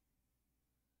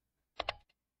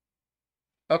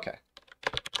 Okay.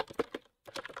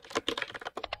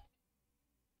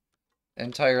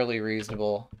 Entirely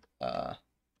reasonable.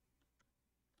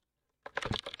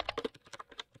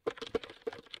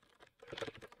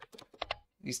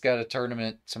 He's got a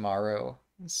tournament tomorrow,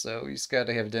 so he's got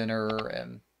to have dinner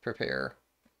and prepare.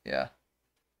 Yeah.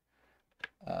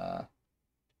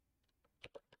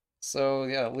 So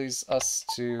yeah, it leaves us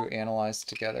to analyze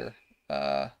together.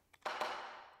 Cool.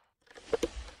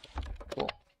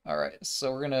 All right,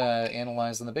 so we're gonna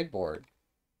analyze on the big board.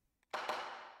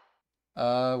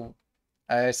 I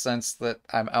sense that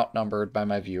I'm outnumbered by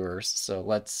my viewers, so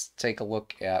let's take a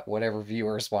look at whatever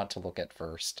viewers want to look at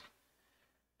first.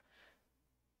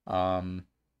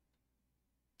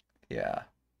 Yeah.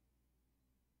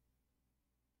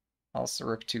 Also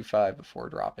rook 2-5 before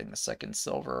dropping the second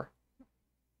silver.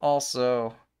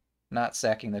 Also, not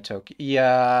sacking the token.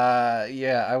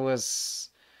 Yeah, I was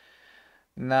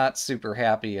not super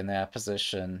happy in that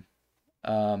position.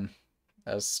 I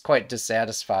was quite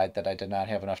dissatisfied that I did not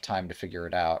have enough time to figure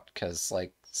it out, because,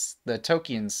 like, the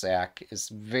Tokian sack is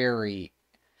very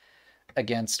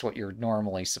against what you're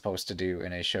normally supposed to do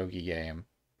in a shogi game.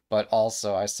 But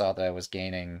also, I saw that I was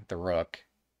gaining the rook.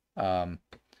 Um,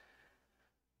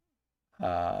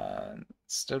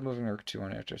 instead of moving rook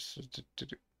 2-1 after...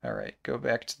 Alright, go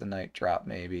back to the knight drop,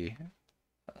 maybe.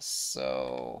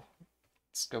 So,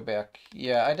 let's go back.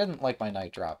 Yeah, I didn't like my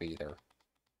knight drop either.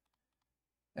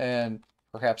 And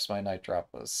perhaps my knight drop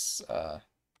was,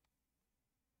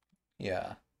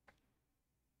 yeah.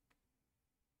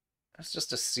 It's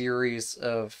just a series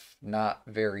of not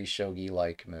very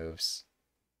shogi-like moves.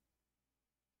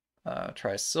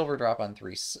 Try a silver drop on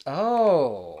 3.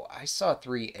 Oh, I saw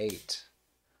 3-8.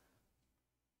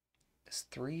 Is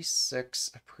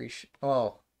 3-6 appreciate?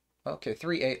 Oh, okay.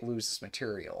 3-8 loses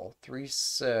material.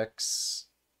 3-6.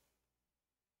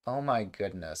 Oh my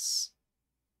goodness.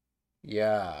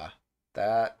 Yeah,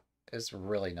 that is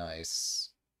really nice.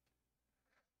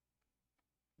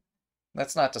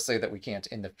 That's not to say that we can't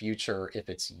in the future, if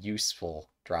it's useful,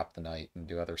 drop the knight and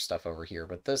do other stuff over here,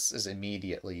 but this is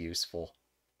immediately useful.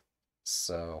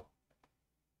 So,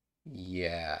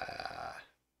 yeah.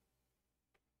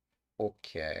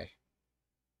 Okay.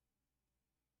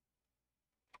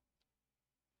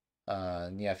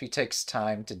 Yeah, if he takes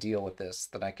time to deal with this,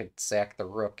 then I could sack the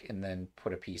rook and then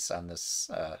put a piece on this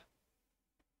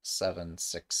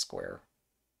 7-6 square.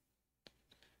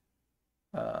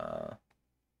 Uh,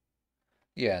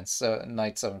 yeah, and so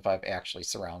knight 7-5 actually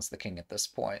surrounds the king at this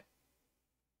point.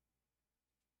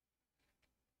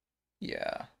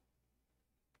 Yeah.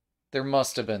 There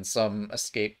must have been some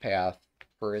escape path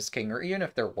for his king, or even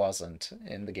if there wasn't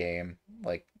in the game,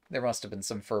 like, there must have been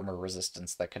some firmer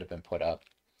resistance that could have been put up.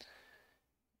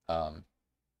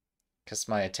 Because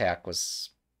my attack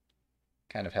was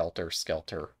kind of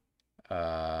helter-skelter.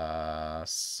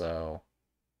 So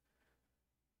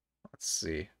let's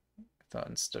see. I thought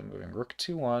instead of moving rook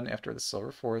 2-1 after the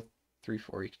silver 4,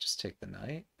 3-4, you could just take the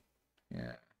knight.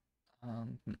 Yeah.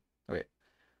 Wait.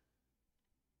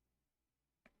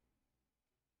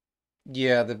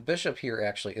 Yeah, the bishop here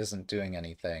actually isn't doing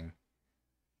anything.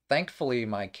 Thankfully,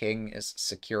 my king is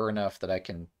secure enough that I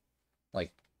can,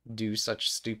 like, do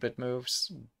such stupid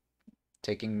moves,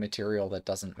 taking material that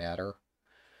doesn't matter.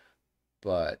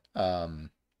 But,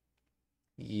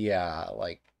 yeah,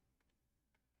 like,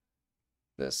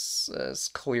 this is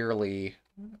clearly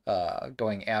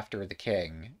going after the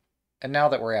king. And now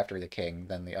that we're after the king,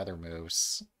 then the other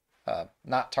moves,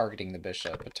 not targeting the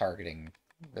bishop, but targeting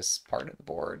this part of the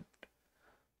board,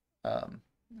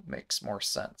 makes more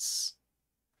sense.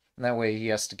 And that way he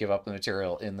has to give up the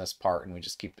material in this part, and we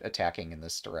just keep attacking in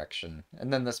this direction.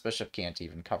 And then this bishop can't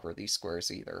even cover these squares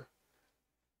either.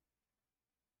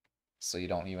 So you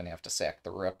don't even have to sack the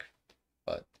rook,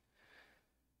 but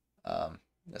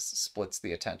this splits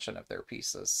the attention of their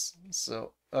pieces.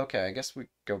 So, okay, I guess we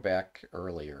go back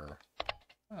earlier.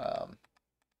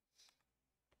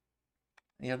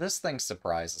 Yeah, this thing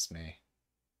surprises me.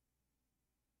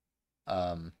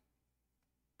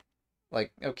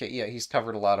 Like, okay, yeah, he's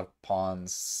covered a lot of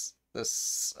pawns.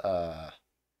 This, I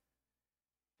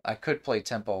could play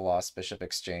Tempo Lost Bishop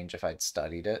Exchange if I'd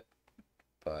studied it,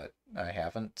 but I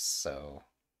haven't, so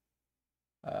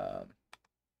um,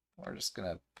 we're just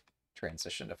gonna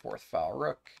transition to fourth file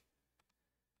rook.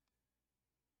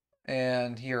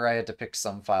 And here I had to pick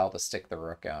some file to stick the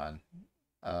rook on.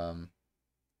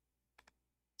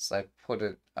 So I put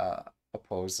it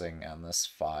opposing on this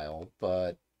file,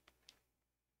 but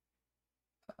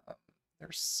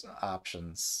there's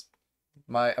options.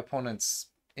 My opponent's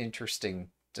interesting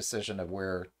decision of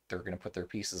where they're going to put their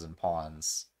pieces and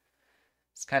pawns.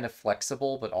 It's kind of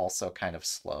flexible, but also kind of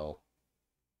slow.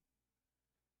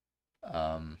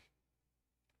 Yeah,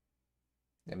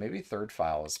 maybe third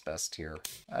file is best here.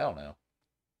 I don't know.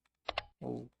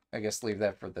 We'll, I guess, leave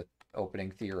that for the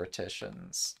opening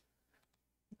theoreticians.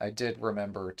 I did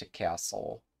remember to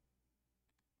castle.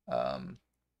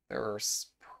 There's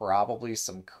probably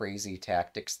some crazy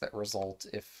tactics that result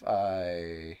if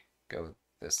I go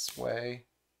this way.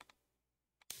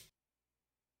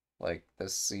 Like,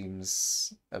 this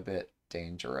seems a bit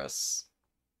dangerous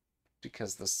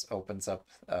because this opens up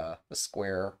the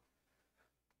square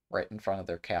right in front of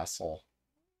their castle.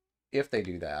 If they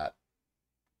do that,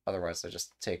 otherwise I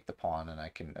just take the pawn and I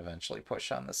can eventually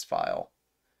push on this file.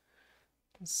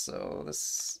 So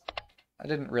this, I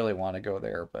didn't really want to go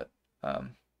there, but oh,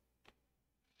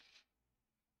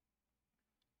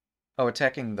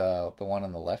 attacking the one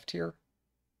on the left here.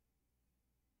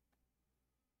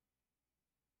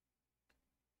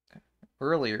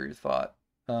 Earlier you thought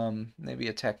maybe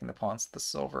attacking the pawns with the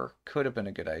silver could have been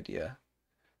a good idea.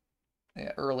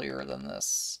 Yeah, earlier than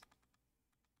this.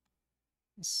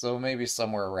 So maybe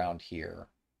somewhere around here.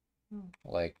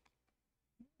 Like,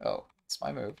 oh, it's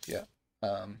my move, yeah.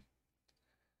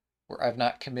 Where I've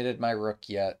not committed my rook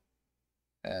yet,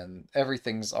 and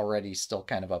everything's already still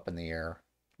kind of up in the air.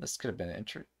 This could have been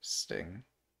interesting.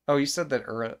 Oh, you said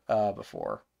that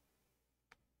before.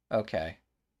 Okay.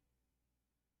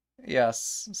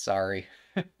 Yes, sorry.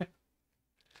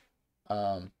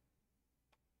 Um,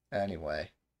 anyway.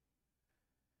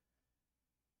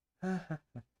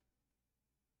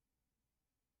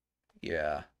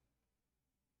 Yeah,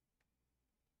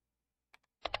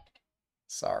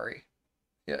 sorry.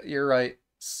 Yeah, you're right.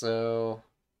 So,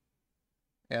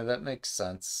 yeah, that makes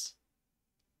sense.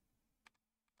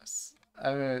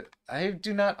 I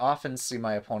do not often see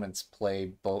my opponents play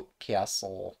boat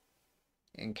castle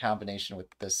in combination with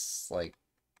this, like,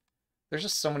 there's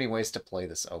just so many ways to play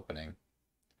this opening.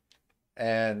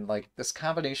 And, like, this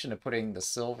combination of putting the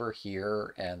silver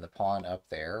here and the pawn up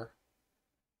there,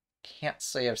 Can't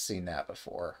say I've seen that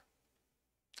before.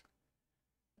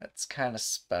 That's kind of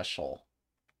special.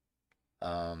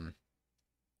 Um,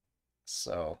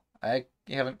 so I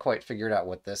haven't quite figured out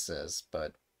what this is,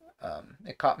 but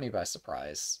it caught me by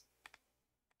surprise.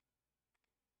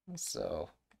 So,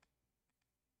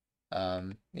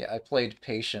 yeah, I played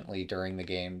patiently during the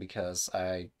game because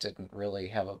I didn't really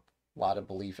have a lot of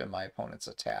belief in my opponent's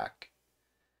attack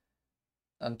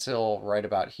until right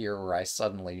about here where I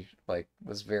suddenly like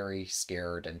was very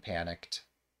scared and panicked.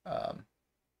 Um,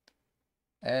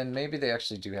 and maybe they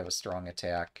actually do have a strong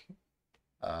attack.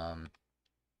 I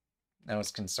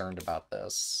was concerned about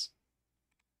this.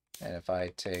 And if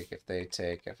I take, if they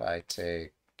take, if I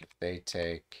take, if they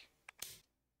take,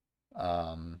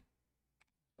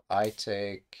 I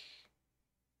take,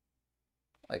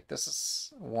 like this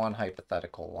is one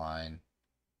hypothetical line.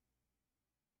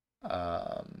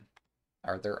 Um,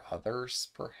 are there others,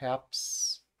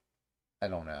 perhaps? I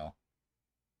don't know.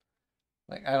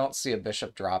 Like, I don't see a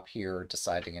bishop drop here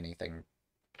deciding anything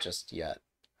just yet.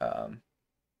 Um,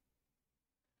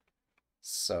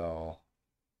 so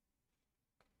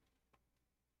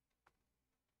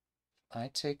I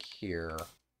take here.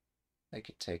 They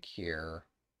could take here.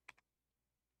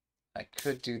 I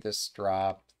could do this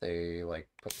drop. They like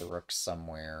put the rook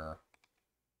somewhere.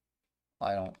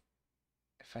 I don't.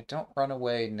 If I don't run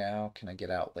away now, can I get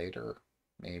out later?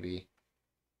 Maybe.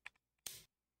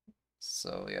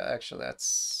 So yeah, actually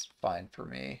that's fine for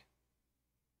me.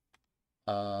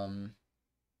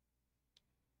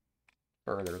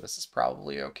 Further, this is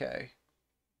probably okay.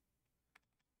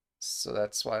 So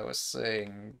that's why I was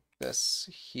saying this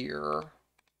here.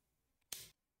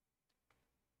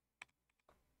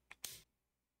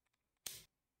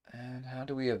 And how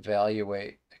do we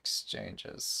evaluate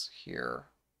exchanges here?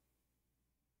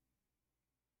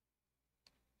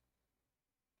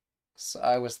 So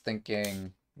I was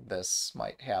thinking this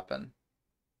might happen.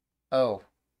 Oh,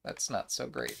 that's not so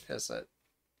great, is it?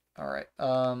 All right,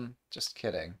 just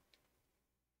kidding.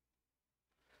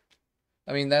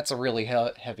 I mean, that's a really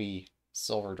heavy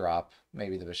silver drop.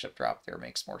 Maybe the bishop drop there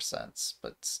makes more sense,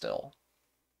 but still.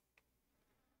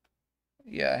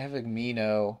 Yeah, I have a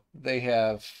Mino. They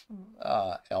have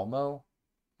Elmo.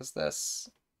 Is this?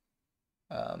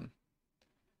 Um,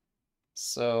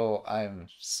 so I'm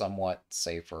somewhat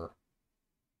safer.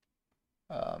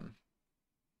 Um,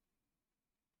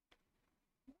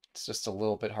 it's just a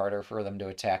little bit harder for them to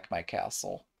attack my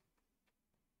castle.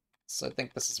 So I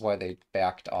think this is why they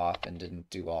backed off and didn't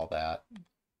do all that.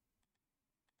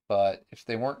 But if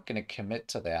they weren't going to commit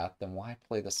to that, then why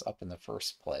play this up in the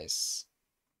first place?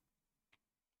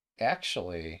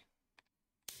 Actually,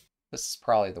 this is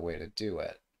probably the way to do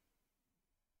it.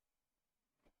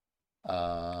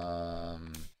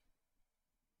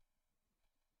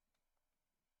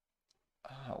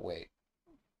 Oh, wait.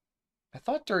 I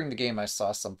thought during the game I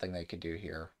saw something they could do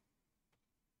here.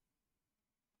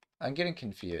 I'm getting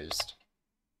confused.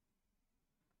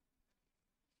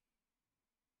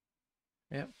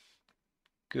 Yep.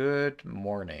 Good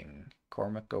morning,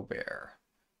 Cormac Gobert.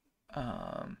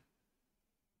 Um,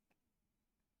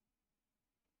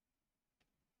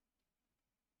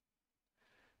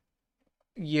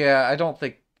 yeah, I don't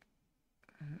think.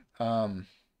 Um,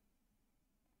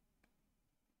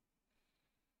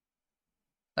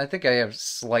 I think I have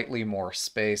slightly more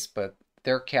space, but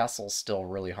their castle's still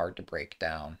really hard to break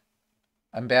down.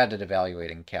 I'm bad at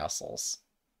evaluating castles.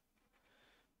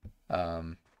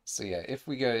 So yeah, if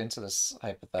we go into this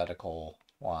hypothetical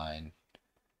line,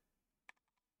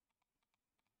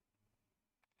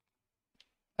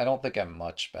 I don't think I'm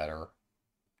much better.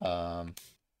 I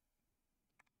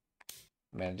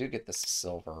mean, I do get this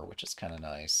silver, which is kind of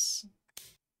nice.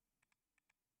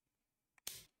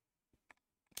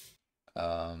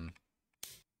 Um,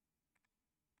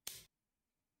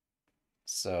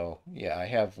 so yeah, I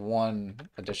have one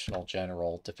additional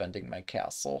general defending my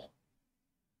castle.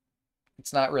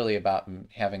 It's not really about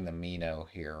having the Mino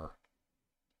here.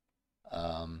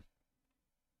 I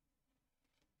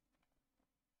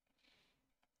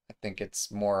think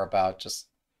it's more about just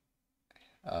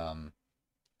um,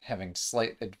 having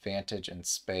slight advantage in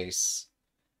space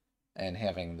and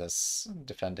having this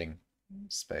defending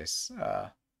space.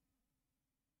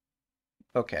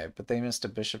 Okay, but they missed a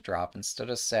bishop drop instead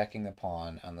of sacking the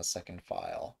pawn on the second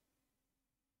file.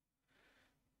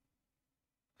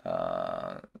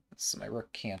 So my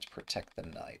rook can't protect the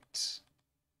knight.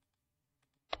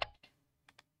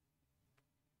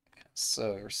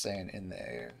 So you're saying in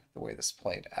the way this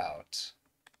played out.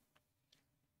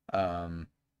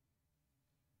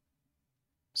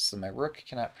 So my rook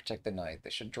cannot protect the knight. They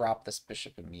should drop this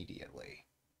bishop immediately.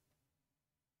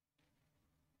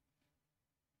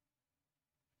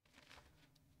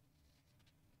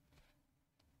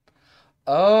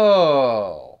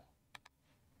 Oh.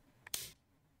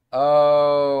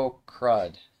 Oh,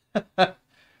 crud.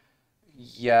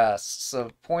 Yes,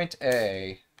 so point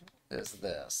A is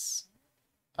this.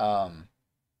 Um,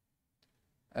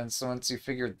 and so once you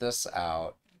figured this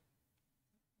out,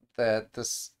 that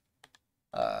this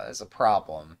is a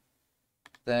problem,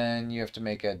 then you have to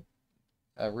make a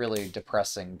really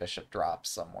depressing bishop drop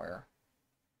somewhere.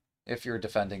 If you're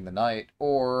defending the knight,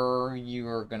 or you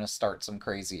are going to start some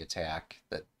crazy attack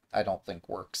that I don't think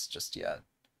works just yet.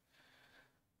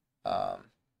 Um,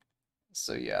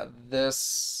 so yeah,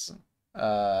 this,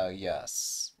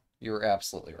 yes, you're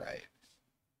absolutely right.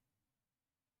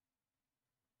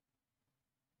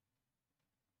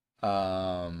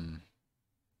 Um,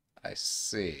 I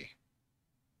see.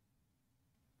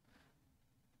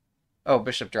 Oh,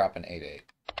 bishop dropping 8-8.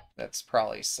 That's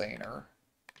probably saner.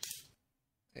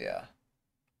 Yeah.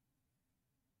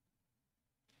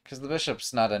 Because the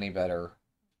bishop's not any better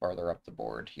farther up the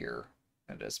board here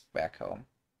than it is back home.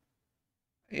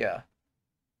 Yeah.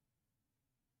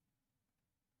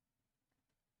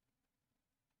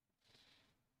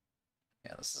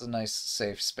 Yeah, this is a nice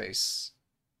safe space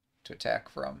to attack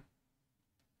from.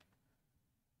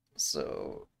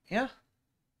 So, yeah,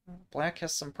 black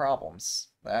has some problems.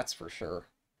 That's for sure.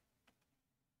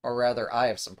 Or rather, I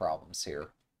have some problems here.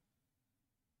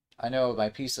 I know my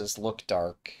pieces look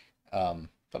dark,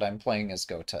 but I'm playing as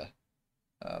Gota.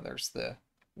 There's the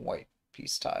white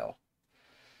piece tile.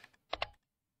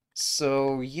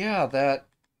 So, yeah, that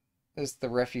is the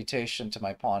refutation to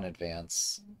my pawn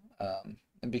advance.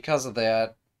 And because of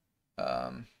that,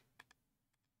 um,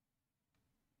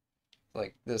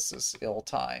 like, this is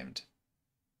ill-timed.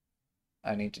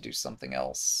 I need to do something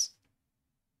else.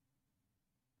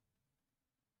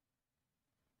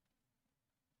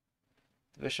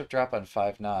 The bishop drop on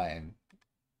 5-9.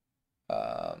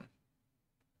 Um,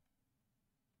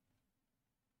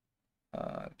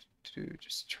 uh, to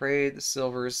just trade the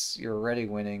silvers. You're already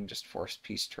winning. Just force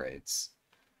peace trades.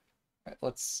 All right,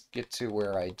 let's get to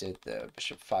where I did the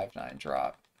bishop 5-9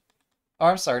 drop. Oh,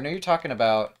 I'm sorry. No, you're talking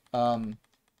about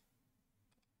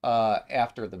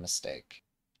after the mistake.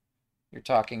 You're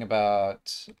talking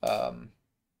about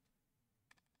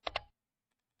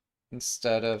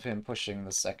instead of him pushing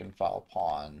the second file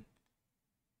pawn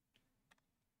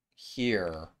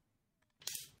here.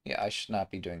 Yeah, I should not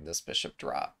be doing this bishop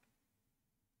drop.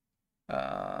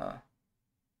 Uh,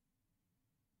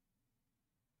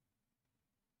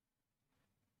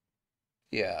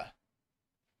 yeah.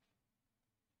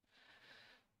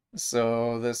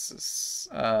 So this is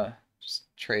just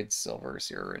trade silvers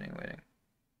here anyway.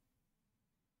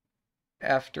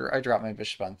 After I drop my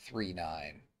bishop on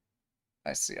 3-9,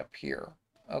 I see up here.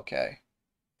 Okay.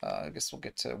 I guess we'll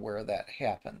get to where that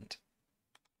happened.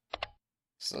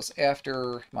 So it's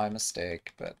after my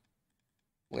mistake, but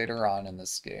later on in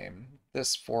this game.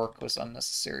 This fork was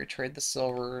unnecessary. Trade the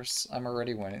silvers. I'm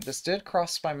already winning. This did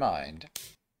cross my mind.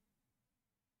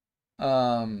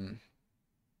 Um,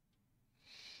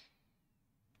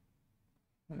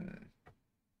 hmm.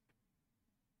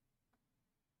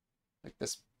 Like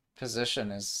this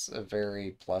position is a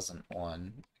very pleasant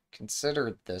one.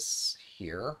 Consider this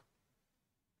here.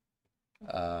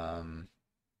 Um,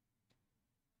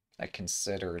 I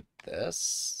considered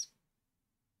this.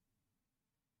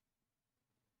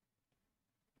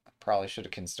 I probably should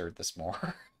have considered this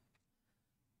more.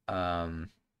 um,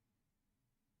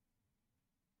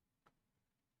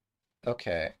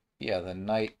 okay. Yeah, the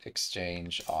knight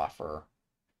exchange offer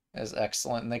is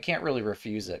excellent, and they can't really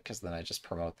refuse it because then I just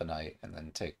promote the knight and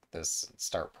then take this and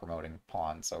start promoting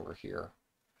pawns over here.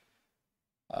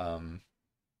 Um,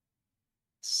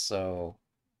 so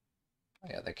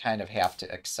yeah, they kind of have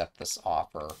to accept this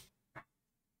offer,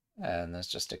 and this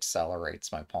just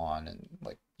accelerates my pawn, and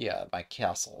like yeah, my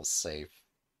castle is safe.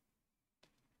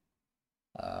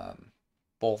 Um,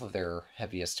 both of their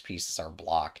heaviest pieces are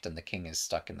blocked, and the king is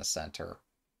stuck in the center.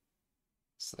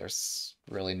 So there's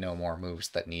really no more moves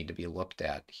that need to be looked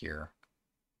at here.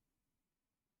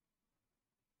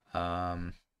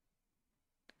 Um,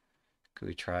 could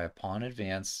we try a pawn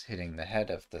advance hitting the head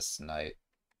of this knight?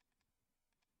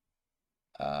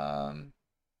 Um,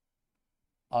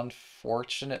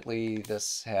 unfortunately,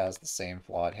 this has the same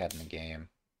flaw it had in the game.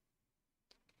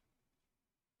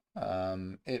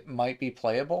 It might be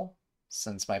playable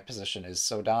since my position is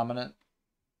so dominant,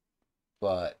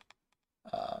 but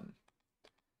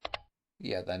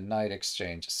yeah, the knight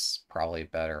exchange is probably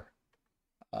better.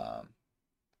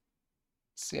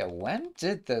 So yeah, when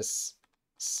did this?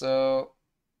 So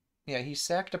yeah, he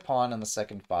sacked a pawn on the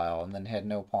second file and then had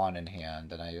no pawn in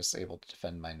hand, and I was able to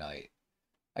defend my knight.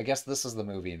 I guess this is the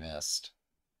move he missed.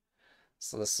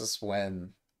 So this is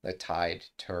when the tide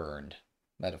turned,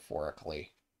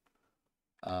 metaphorically.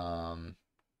 Um,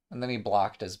 and then he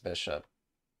blocked his bishop,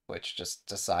 which just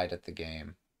decided the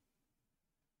game.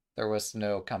 There was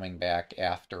no coming back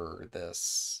after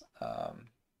this.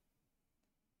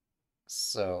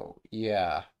 So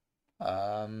yeah.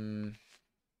 Um,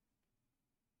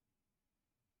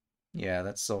 yeah,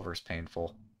 that silver's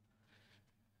painful.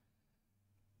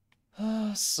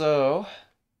 So,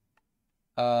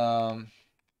 um,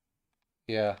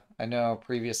 yeah, I know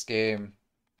previous game,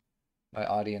 my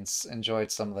audience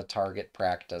enjoyed some of the target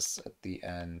practice at the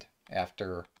end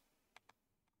after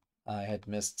I had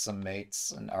missed some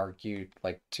mates and argued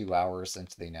like 2 hours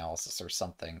into the analysis or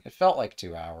something. It felt like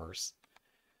 2 hours.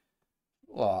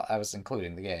 Well, I was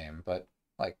including the game, but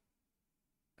like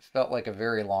it felt like a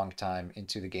very long time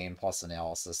into the game plus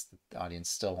analysis. The audience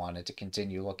still wanted to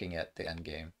continue looking at the end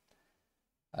game.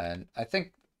 And I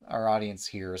think our audience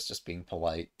here is just being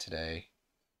polite today,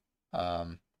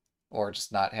 um, or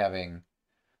just not having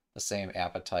the same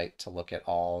appetite to look at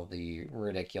all the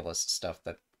ridiculous stuff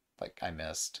that like I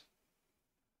missed,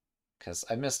 because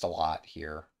I missed a lot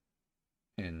here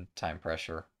in time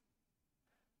pressure.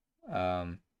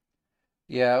 Um,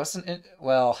 yeah, it wasn't.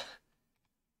 Well,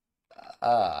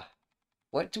 uh,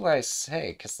 what do I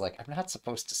say? Because like I'm not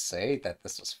supposed to say that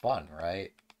this was fun,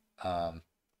 right? Um,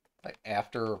 like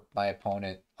after my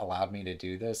opponent allowed me to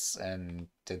do this and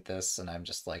did this, and I'm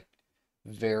just like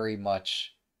very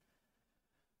much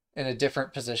in a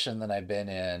different position than I've been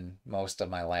in most of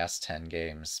my last 10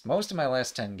 games. Most of my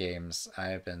last 10 games,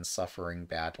 I've been suffering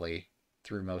badly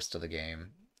through most of the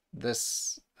game.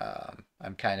 This,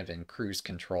 I'm kind of in cruise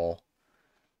control.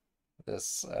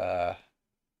 This, I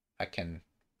can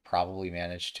probably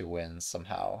manage to win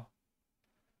somehow.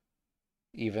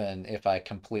 Even if I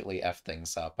completely F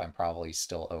things up, I'm probably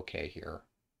still okay here.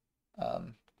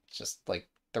 Um, just like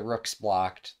the rook's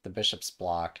blocked, the bishop's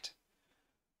blocked.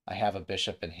 I have a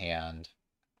bishop in hand.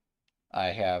 I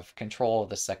have control of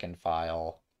the second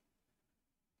file.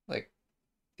 Like,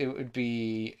 it would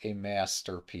be a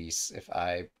masterpiece if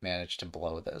I managed to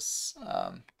blow this.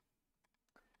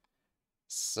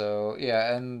 So,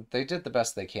 yeah, and they did the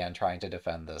best they can trying to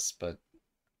defend this, but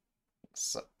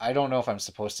I don't know if I'm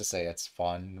supposed to say it's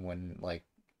fun when, like,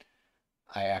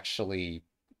 I actually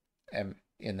am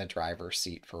in the driver's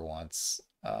seat for once,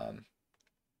 and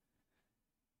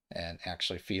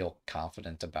actually feel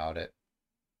confident about it.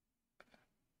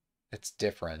 It's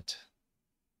different.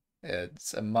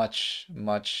 It's a much,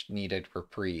 much needed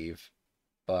reprieve,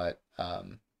 but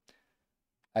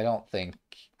I don't think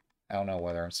I don't know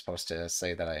whether I'm supposed to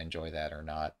say that I enjoy that or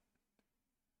not.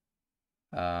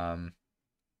 Um,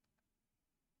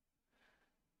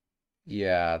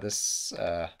 yeah, this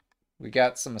we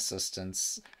got some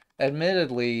assistance.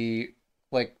 Admittedly,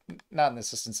 like not an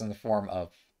assistance in the form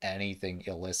of anything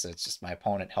illicit, it's just my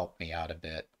opponent helped me out a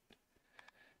bit.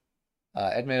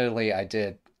 Admittedly, I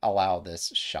did allow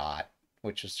this shot,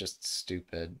 which was just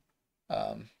stupid.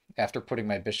 After putting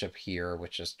my bishop here,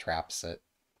 which just traps it.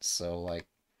 So like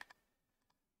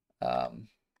um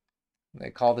they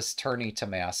call this tourney to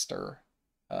master.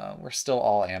 We're still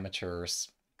all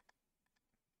amateurs.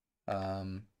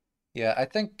 Um, yeah, I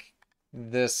think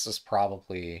this is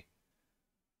probably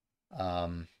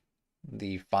um,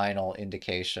 the final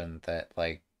indication that,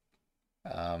 like,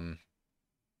 um,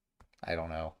 I don't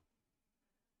know,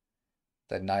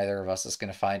 that neither of us is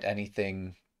going to find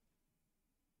anything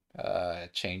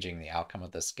changing the outcome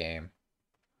of this game.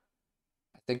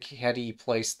 I think had he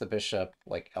placed the bishop,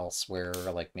 like, elsewhere,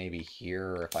 like maybe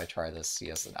here, if I try this, he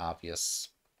has an obvious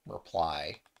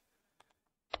reply.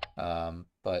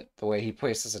 But the way he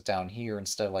places it down here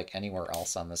instead of like anywhere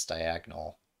else on this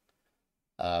diagonal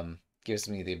gives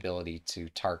me the ability to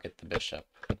target the bishop.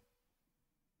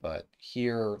 But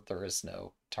here there is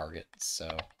no target,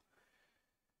 so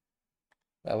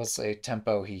that was a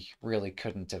tempo he really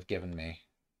couldn't have given me.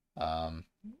 Um,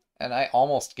 and I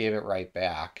almost gave it right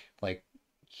back. Like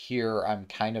here I'm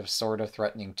kind of sort of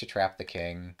threatening to trap the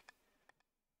king.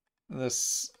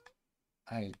 This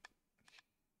I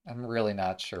I'm really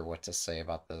not sure what to say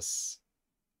about this.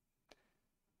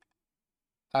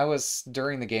 I was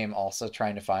during the game also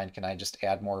trying to find can I just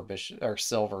add more bishop or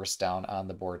silvers down on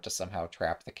the board to somehow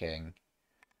trap the king?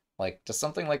 Like, does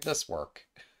something like this work?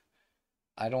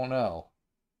 I don't know.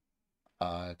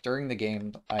 During the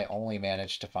game, I only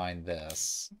managed to find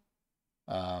this.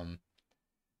 Um,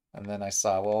 and then I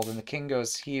saw, well, then the king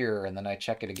goes here, and then I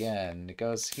check it again. It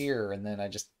goes here, and then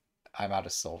I'm out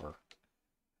of silver.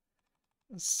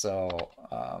 So,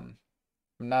 I'm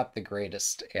not the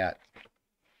greatest at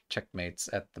checkmates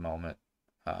at the moment.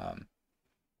 Um,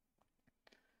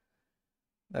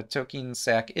 A Token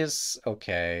sack is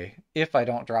okay if I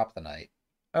don't drop the knight.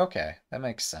 Okay, that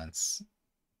makes sense.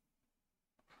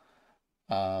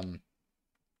 Um,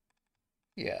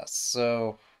 yeah,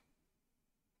 so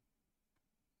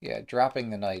yeah, dropping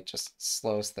the knight just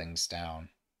slows things down.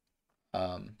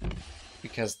 Um,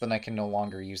 because then I can no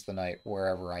longer use the knight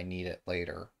wherever I need it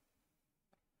later,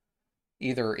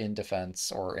 either in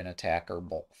defense or in attack or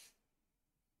both.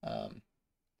 Um,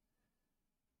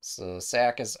 so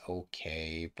sack is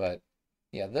okay, but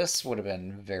yeah, this would have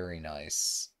been very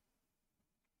nice.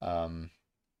 Um,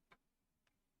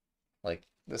 like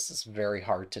this is very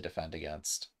hard to defend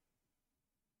against.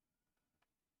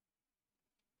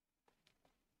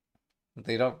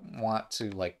 They don't want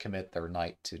to like commit their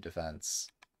knight to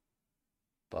defense,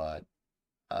 but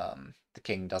the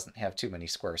king doesn't have too many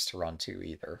squares to run to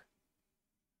either.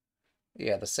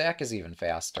 Yeah, the sack is even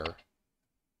faster.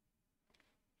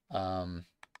 Um,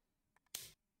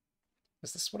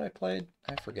 is this what I played?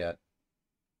 I forget.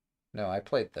 No, I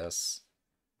played this.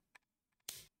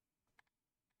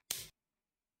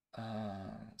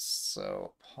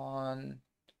 So pawn.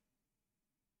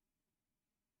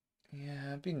 Yeah,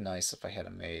 it'd be nice if I had a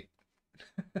mate.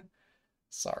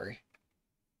 Sorry.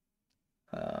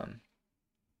 Um,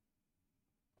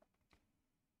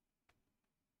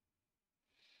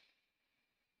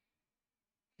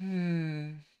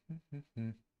 hmm.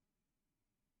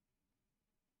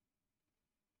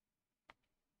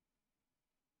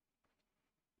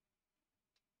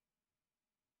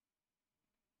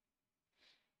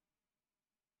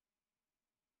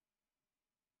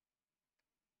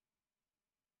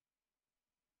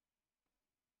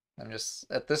 I'm just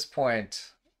at this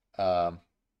point. Um,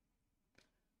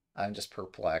 I'm just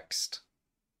perplexed.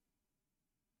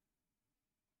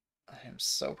 I am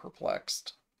so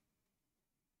perplexed.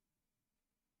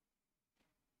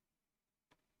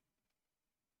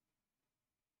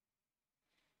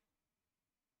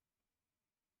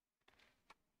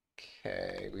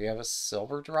 Okay, we have a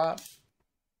silver drop.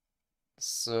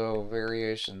 So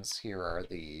variations here are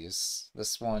these.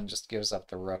 This one just gives up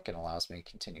the rook and allows me to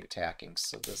continue attacking.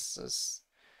 So this is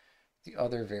the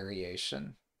other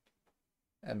variation.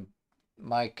 And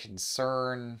my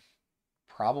concern,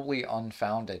 probably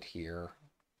unfounded here,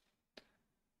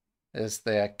 is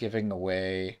that giving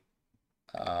away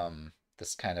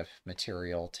this kind of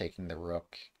material, taking the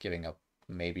rook, giving up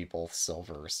maybe both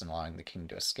silvers and allowing the king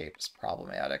to escape is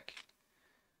problematic.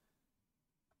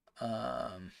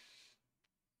 Um,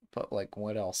 but like,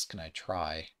 what else can I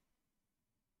try?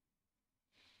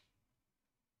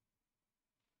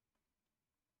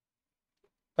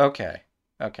 Okay,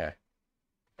 okay.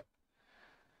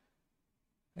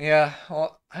 Yeah,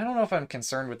 well, I don't know if I'm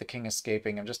concerned with the king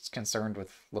escaping. I'm just concerned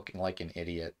with looking like an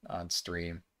idiot on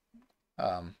stream.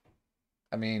 Um,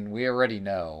 I mean, we already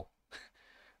know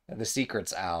the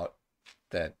secret's out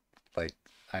that like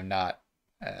I'm not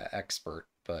expert,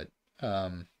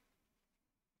 um,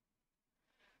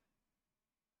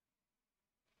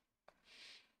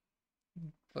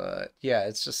 but yeah,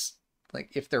 it's just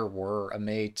like if there were a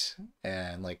mate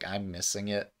and like I'm missing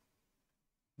it,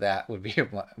 that would be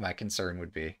what my concern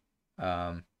would be.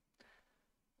 Um,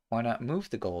 why not move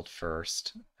the gold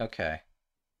first? Okay,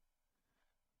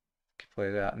 could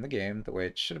play that in the game the way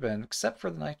it should have been, except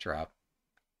for the night drop.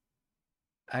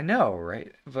 I know,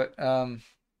 right? But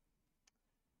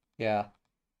yeah.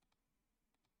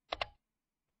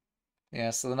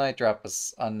 Yeah, so the night drop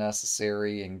was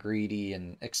unnecessary and greedy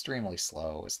and extremely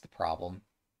slow is the problem.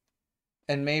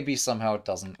 And maybe somehow it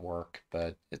doesn't work,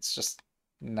 but it's just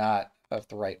not of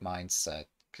the right mindset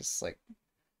because like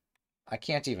I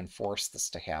can't even force this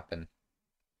to happen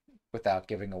without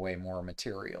giving away more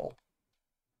material.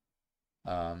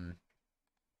 Um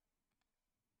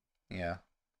yeah.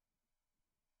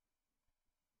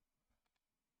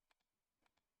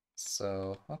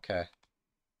 So, okay.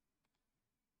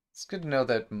 It's good to know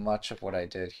that much of what I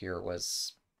did here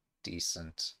was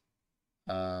decent.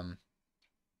 Um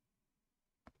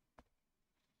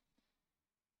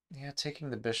yeah, taking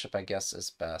the bishop I guess is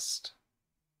best.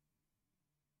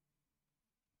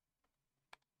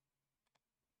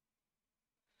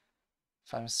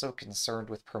 If I'm so concerned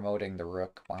with promoting the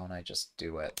rook, why don't I just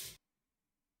do it?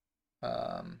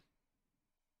 Um,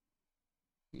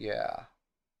 yeah.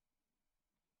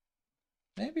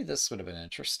 Maybe this would have been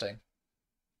interesting.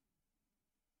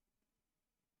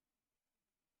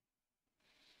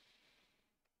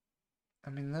 I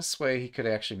mean, this way he could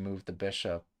actually move the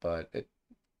bishop, but it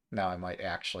now I might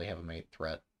actually have a mate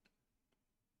threat.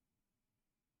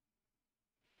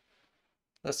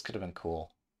 This could have been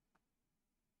cool.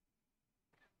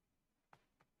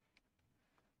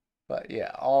 But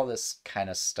yeah, all this kind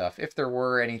of stuff. If there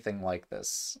were anything like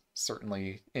this,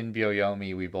 certainly in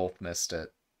Byoyomi we both missed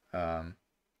it. Um,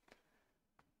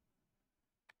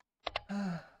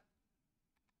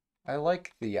 I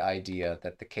like the idea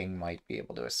that the king might be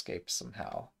able to escape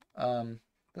somehow.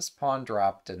 This pawn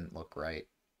drop didn't look right.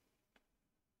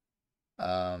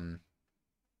 Um,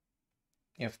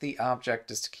 if the object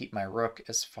is to keep my rook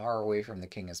as far away from the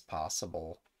king as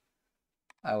possible,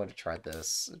 I would have tried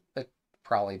this. It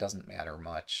probably doesn't matter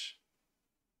much.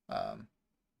 Um,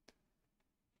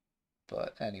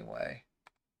 but anyway.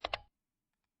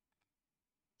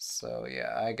 So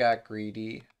yeah, I got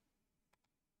greedy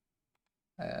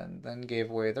and then gave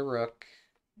away the rook.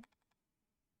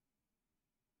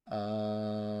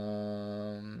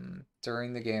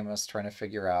 During the game, I was trying to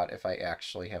figure out if I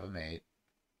actually have a mate.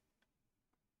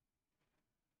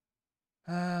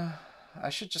 Uh, I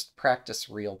should just practice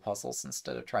real puzzles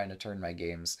instead of trying to turn my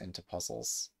games into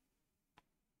puzzles.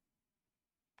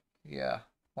 Yeah,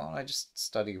 why don't I just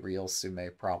study real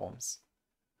Sume problems?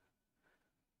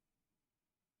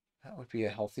 That would be a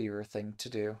healthier thing to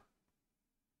do.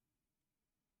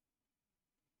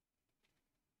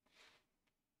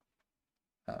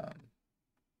 Um,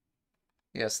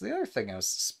 yeah, so the other thing I was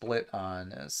split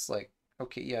on is like,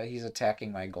 okay, yeah, he's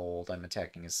attacking my gold, I'm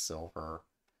attacking his silver.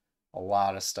 A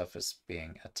lot of stuff is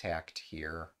being attacked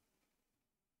here.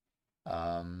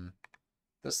 Um,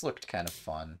 this looked kind of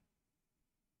fun.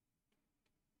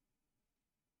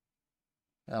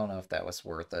 I don't know if that was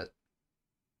worth it.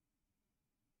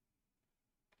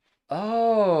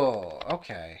 Oh,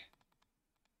 okay.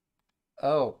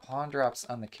 Oh, pawn drops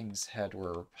on the king's head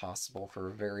were possible for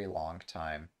a very long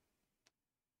time.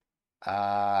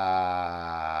 Ah,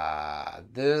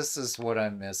 this is what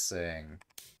I'm missing.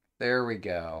 There we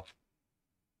go.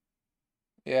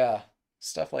 Yeah,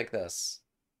 stuff like this.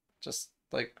 Just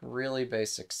like really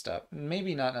basic stuff.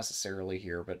 Maybe not necessarily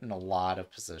here, but in a lot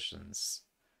of positions.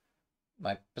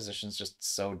 My position's just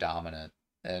so dominant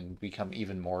and become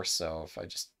even more so if I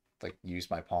just like use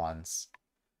my pawns.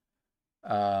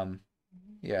 Um,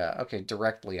 yeah, okay,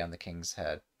 directly on the king's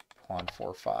head. Pawn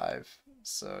 4-5.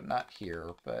 So not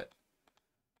here, but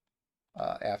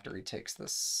after he takes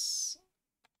this,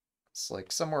 it's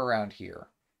like somewhere around here.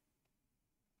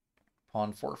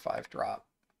 Pawn 4-5 drop.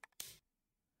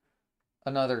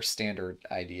 Another standard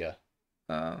idea.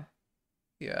 Uh,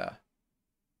 yeah.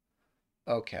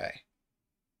 Okay.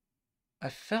 I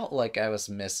felt like I was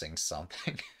missing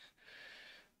something.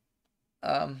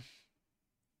 um,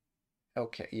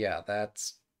 okay, yeah,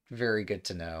 that's very good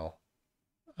to know.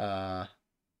 Uh,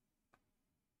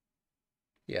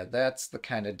 yeah, that's the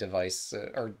kind of device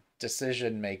or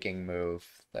decision-making move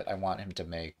that I want him to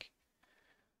make.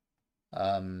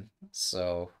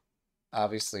 So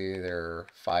obviously there are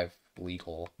 5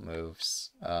 legal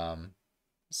moves, some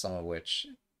of which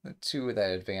the 2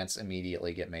 that advance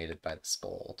immediately get mated by the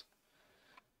scold.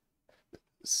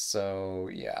 So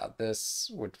yeah,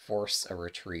 this would force a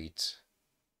retreat,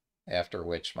 after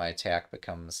which my attack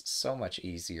becomes so much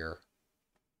easier.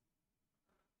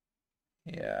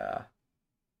 Yeah.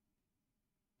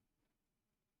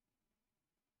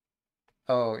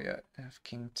 Oh yeah, if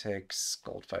king takes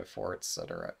gold 5-4,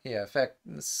 etc. Yeah, in fact,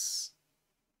 this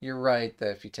you're right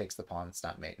that if he takes the pawn, it's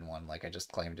not mate in one like I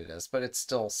just claimed it is, but it's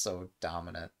still so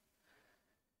dominant.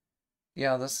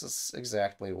 Yeah, this is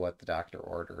exactly what the doctor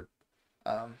ordered.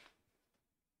 Um,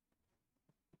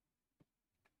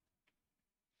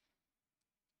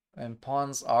 and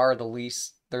pawns are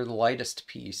they're the lightest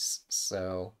piece,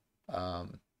 so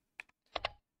um,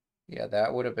 yeah,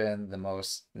 that would have been the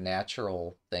most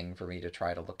natural thing for me to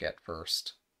try to look at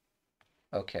first.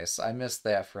 Okay, so I missed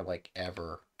that for like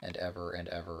ever and ever and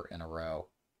ever in a row.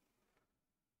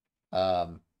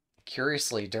 Um,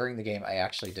 Curiously, during the game, I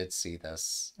actually did see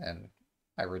this, and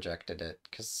I rejected it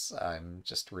because I'm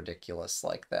just ridiculous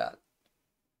like that.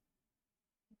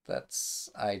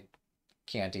 I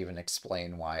can't even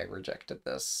explain why I rejected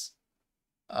this.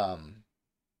 Um,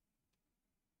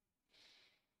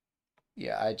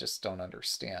 yeah, I just don't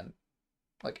understand.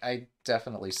 Like, I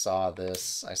definitely saw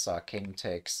this. I saw king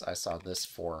takes. I saw this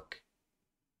fork.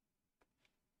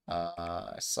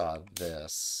 I saw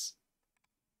this.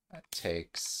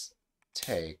 Takes,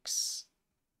 takes.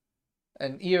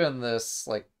 And even this,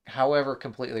 like, however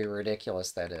completely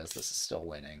ridiculous that is, this is still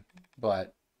winning.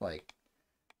 But, like,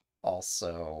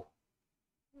 also,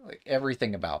 like,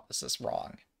 everything about this is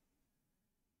wrong.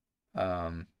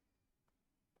 Um,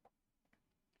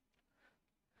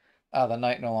 the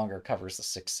knight no longer covers the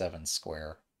 6-7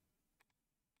 square.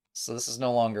 So this is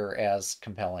no longer as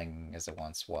compelling as it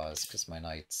once was, because my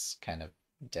knight's kind of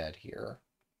dead here.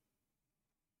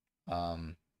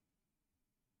 Um,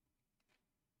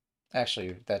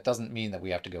 Actually, that doesn't mean that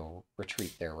we have to go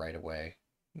retreat there right away.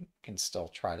 We can still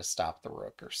try to stop the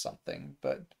rook or something,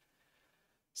 but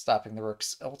stopping the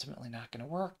rook's ultimately not going to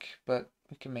work, but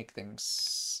we can make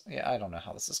things. Yeah, I don't know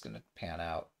how this is going to pan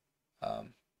out.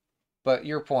 Um, but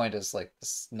your point is like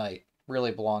this knight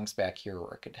really belongs back here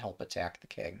where it could help attack the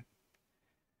king.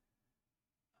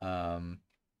 Um,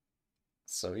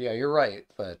 so yeah, you're right,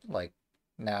 but like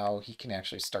now he can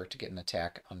actually start to get an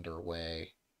attack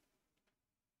underway.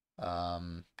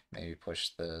 Maybe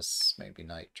push this, maybe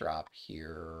knight drop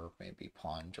here, maybe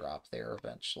pawn drop there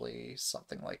eventually,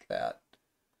 something like that.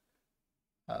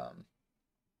 Um,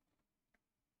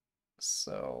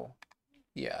 so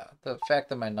yeah, the fact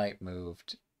that my knight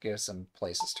moved gives him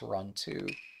places to run to.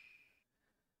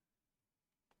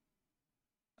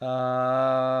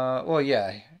 Well,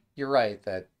 yeah, you're right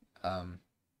that um,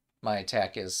 my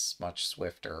attack is much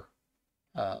swifter.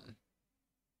 Um,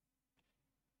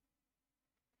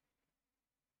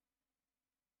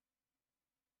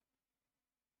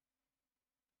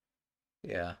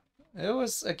 yeah, it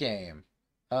was a game.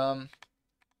 Um,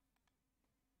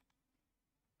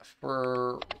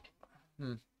 for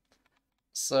hmm.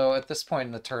 So at this point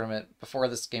in the tournament, before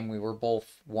this game, we were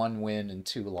both 1 win and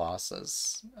 2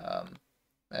 losses.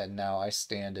 And now I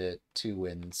stand at 2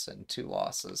 wins and 2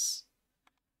 losses.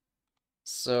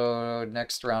 So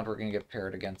next round we're gonna get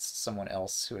paired against someone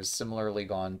else who has similarly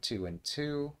gone 2 and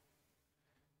 2.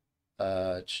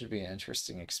 It should be an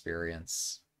interesting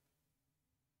experience.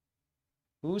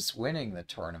 Who's winning the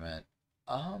tournament?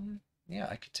 Yeah,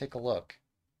 I could take a look.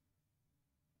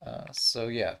 So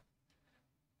yeah,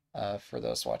 for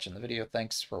those watching the video,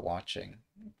 thanks for watching,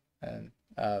 and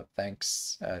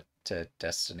thanks to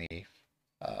Destiny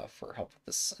for help with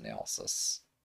this analysis.